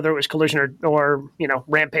 Again, whether it was Collision or you know,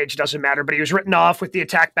 Rampage, doesn't matter. But he was written off with the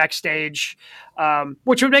attack backstage,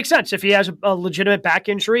 which would make sense if he has a legitimate back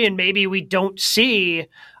injury, and maybe we don't see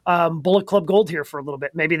Bullet Club Gold here for a little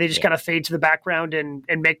bit. Maybe they just kind of fade to the background and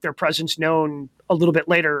make their presence known a little bit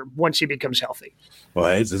later once he becomes healthy. Well,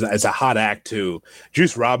 it's a hot act too.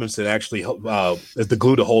 Juice Robinson actually is the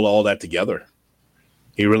glue to hold all that together.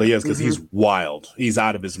 He really is, because he's wild. He's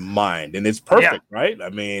out of his mind, and it's perfect, right? I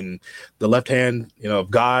mean, the left hand, you know,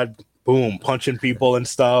 of God, boom, punching people and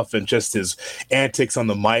stuff, and just his antics on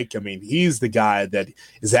the mic. I mean, he's the guy that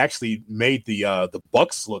has actually made the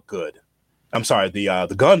Bucks look good. I'm sorry,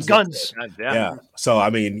 the Guns. Yeah. So I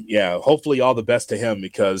mean, hopefully all the best to him,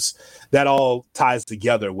 because that all ties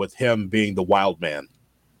together with him being the wild man.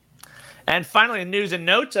 And finally, in news and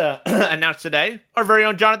notes announced today, our very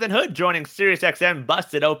own Jonathan Hood joining SiriusXM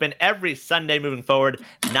Busted Open every Sunday moving forward,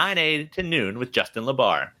 9 to noon with Justin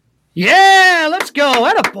LeBar. Yeah, let's go.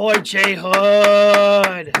 Attaboy, Jay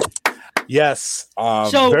Hood. Yes,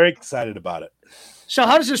 very excited about it. So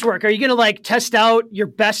how does this work? Are you going to like test out your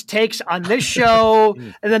best takes on this show,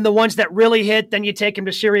 and then the ones that really hit, then you take them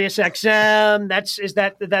to SiriusXM?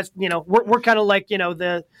 That's you know, we're kind of like, you know,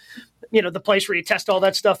 the place where you test all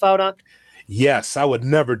that stuff out on. Yes, I would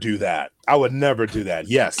never do that.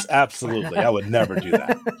 Yes, absolutely, I would never do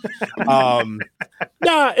that.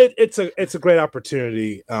 It's a great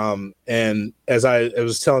opportunity. And as I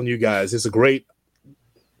was telling you guys, it's a great.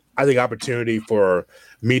 I think, opportunity for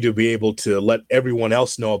me to be able to let everyone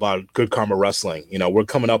else know about Good Karma Wrestling. You know, we're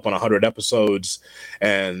coming up on 100 episodes,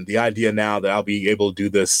 and the idea now that I'll be able to do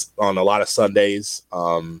this on a lot of Sundays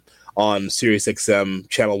on SiriusXM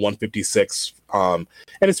channel 156, and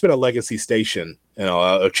it's been a legacy station, you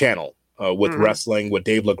know, a channel. With wrestling, with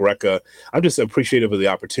Dave LaGreca. I'm just appreciative of the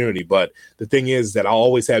opportunity. But the thing is that I'll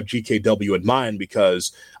always have GKW in mind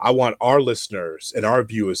because I want our listeners and our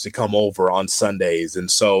viewers to come over on Sundays.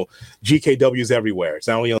 And so GKW is everywhere. It's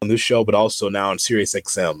not only on this show, but also now on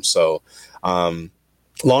SiriusXM. So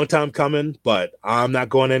long time coming, but I'm not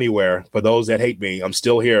going anywhere. For those that hate me, I'm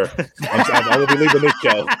still here. I will be leaving this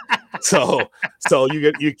show. So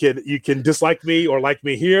you can dislike me or like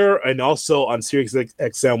me here, and also on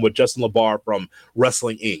SiriusXM with Justin LaBar from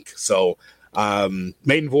Wrestling Inc. So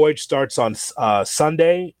Maiden Voyage starts on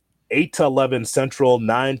Sunday, 8 to 11 Central,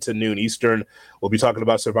 9 to noon Eastern. We'll be talking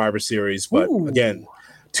about Survivor Series, but again,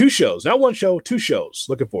 2 shows, not 1 show, 2 shows.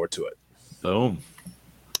 Looking forward to it. Boom.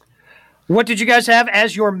 What did you guys have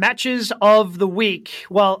as your matches of the week?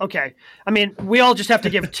 Well, okay. I mean, we all just have to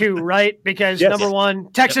give 2, right? Because number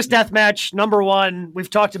 1, Texas Death Match, number 1, we've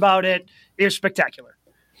talked about it. It was spectacular.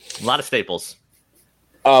 A lot of staples.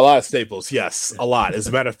 A lot of staples, yes, a lot. As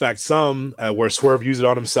a matter of fact, some where Swerve used it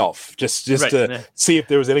on himself, just to see if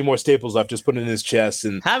there was any more staples left. Just put it in his chest,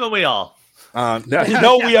 and haven't we all?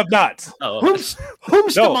 No, we have not.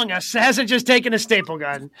 Whomst among us hasn't just taken a staple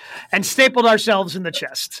gun and stapled ourselves in the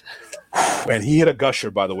chest? And he hit a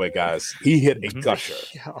gusher, by the way, guys. He hit a gusher.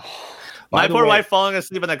 My poor wife falling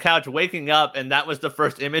asleep on the couch, waking up, and that was the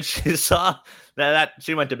first image she saw. That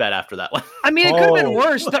she went to bed after that one. I mean, it could have been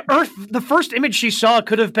worse. The first image she saw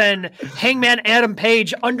could have been Hangman Adam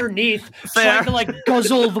Page underneath, trying to like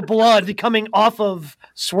guzzle the blood coming off of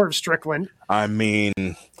Swerve Strickland. I mean,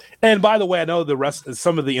 and by the way, I know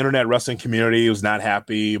some of the internet wrestling community was not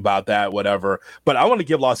happy about that, whatever. But I want to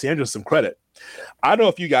give Los Angeles some credit. I don't know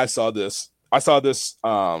if you guys saw this. I saw this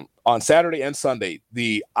on Saturday and Sunday.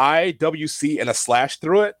 The IWC and a slash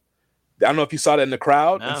through it. I don't know if you saw that in the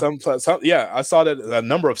crowd. No. And I saw that a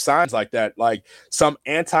number of signs like that, like some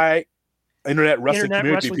anti-internet wrestling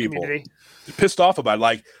community people pissed off about it.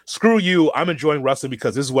 Like, screw you, I'm enjoying wrestling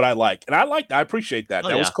because this is what I like. And I appreciate that.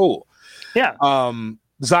 That was cool. Yeah.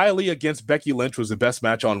 Xia Li against Becky Lynch was the best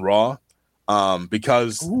match on Raw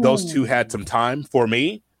because those two had some time for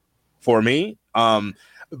me.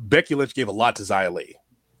 Becky Lynch gave a lot to Xia Li.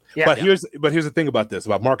 But here's the thing about this,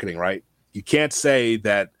 about marketing, right? You can't say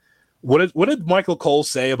that. What did Michael Cole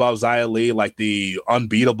say about Xia Li, like the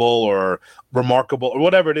unbeatable or remarkable or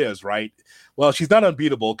whatever it is, right? Well, she's not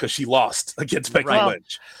unbeatable because she lost against Becky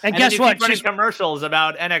Lynch. And guess what? She's commercials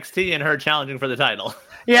about NXT and her challenging for the title.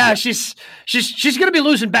 Yeah, she's going to be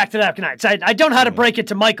losing back-to-back nights. I don't know how to break it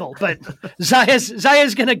to Michael, but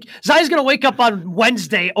Zaya's going to wake up on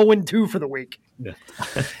Wednesday 0-2 for the week. Yeah.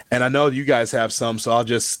 And I know you guys have some, so I'll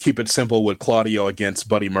just keep it simple with Claudio against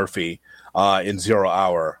Buddy Murphy in 0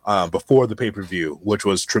 Hour before the pay-per-view, which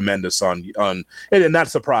was tremendous and not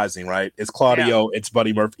surprising, right? It's Claudio, it's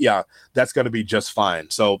Buddy Murphy. Yeah, that's going to be just fine.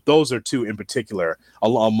 So those are 2 in particular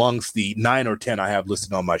amongst the 9 or 10 I have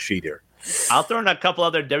listed on my sheet here. I'll throw in a couple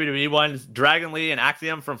other WWE ones. Dragon Lee and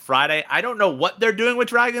Axiom from Friday. I don't know what they're doing with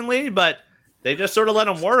Dragon Lee, but they just sort of let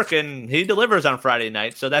him work, and he delivers on Friday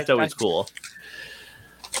night, so that's always cool.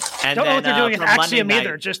 And don't know what they're doing with Axiom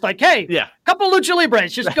either. Just like, hey, couple Lucha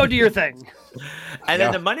Libres, just go do your thing. And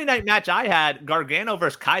then the Monday night match I had, Gargano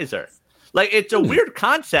versus Kaiser. Like, it's a weird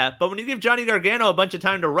concept, but when you give Johnny Gargano a bunch of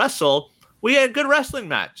time to wrestle, we had a good wrestling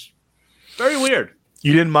match. Very weird.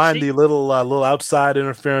 You didn't mind the little outside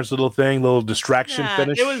interference, little distraction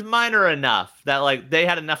finish? It was minor enough that like they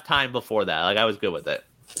had enough time before that. Like, I was good with it.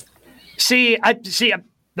 See,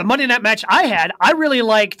 the Monday night match I had, I really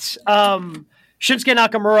liked Shinsuke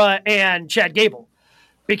Nakamura and Chad Gable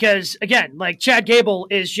because again, like Chad Gable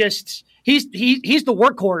is just he's the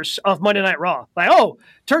workhorse of Monday Night Raw. Like,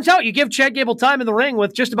 turns out you give Chad Gable time in the ring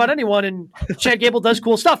with just about anyone, and Chad Gable does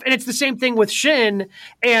cool stuff. And it's the same thing with Shin.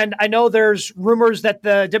 And I know there's rumors that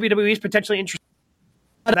the WWE is potentially interested.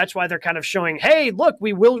 That's why they're kind of showing, hey, look,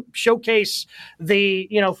 we will showcase the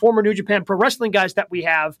former New Japan Pro Wrestling guys that we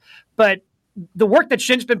have. But the work that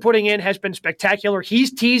Shin's been putting in has been spectacular.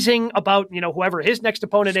 He's teasing about whoever his next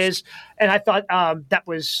opponent is, and I thought that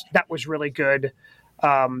was really good.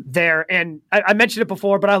 There. And I mentioned it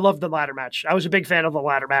before, but I love the ladder match. I was a big fan of the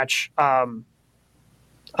ladder match on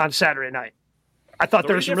Saturday night. I thought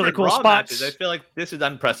there were some really cool spots. Matches. I feel like this is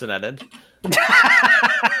unprecedented.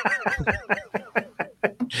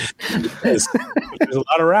 There's a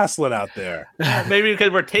lot of wrestling out there. Maybe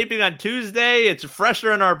because we're taping on Tuesday, it's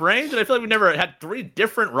fresher in our brains, and I feel like we've never had 3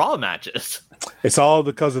 different Raw matches. It's all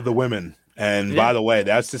because of the women. And by the way,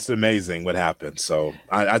 that's just amazing what happened. So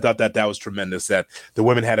I thought that was tremendous that the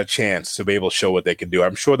women had a chance to be able to show what they can do.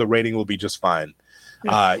 I'm sure the rating will be just fine,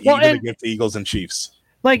 even against the Eagles and Chiefs.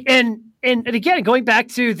 Like, and again, going back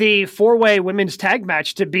to the 4-way women's tag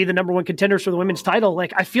match to be the number 1 contenders for the women's title,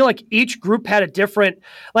 like, I feel like each group had a different,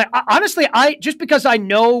 like, honestly, just because I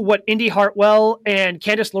know what Indy Hartwell and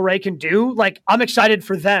Candice LeRae can do, like, I'm excited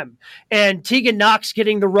for them. And Tegan Knox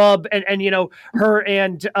getting the rub, and you know, her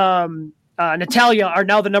and Natalia are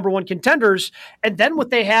now the number 1 contenders. And then what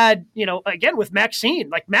they had, you know, again with Maxine,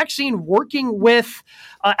 like Maxine working with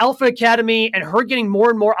Alpha Academy and her getting more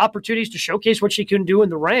and more opportunities to showcase what she can do in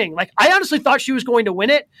the ring. Like, I honestly thought she was going to win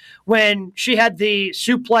it when she had the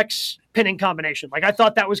suplex pinning combination. Like, I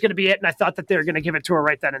thought that was going to be it. And I thought that they were going to give it to her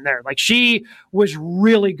right then and there. Like, she was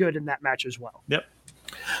really good in that match as well. Yep.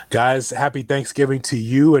 Guys, happy Thanksgiving to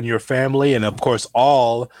you and your family. And of course,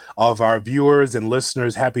 all of our viewers and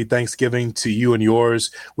listeners, happy Thanksgiving to you and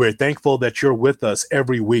yours. We're thankful that you're with us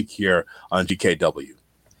every week here on GKW.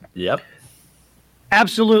 Yep.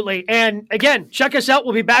 Absolutely. And again, check us out.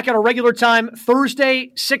 We'll be back at our regular time,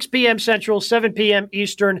 Thursday, 6 p.m. Central, 7 p.m.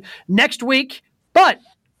 Eastern next week. But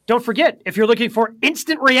don't forget, if you're looking for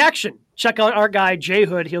instant reaction, check out our guy, Jay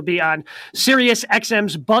Hood. He'll be on Sirius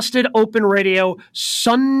XM's Busted Open Radio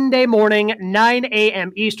Sunday morning, 9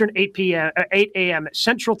 a.m. Eastern, 8 a.m.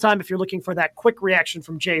 Central Time. If you're looking for that quick reaction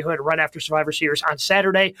from Jay Hood right after Survivor Series on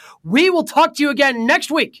Saturday, we will talk to you again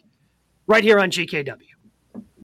next week right here on GKW.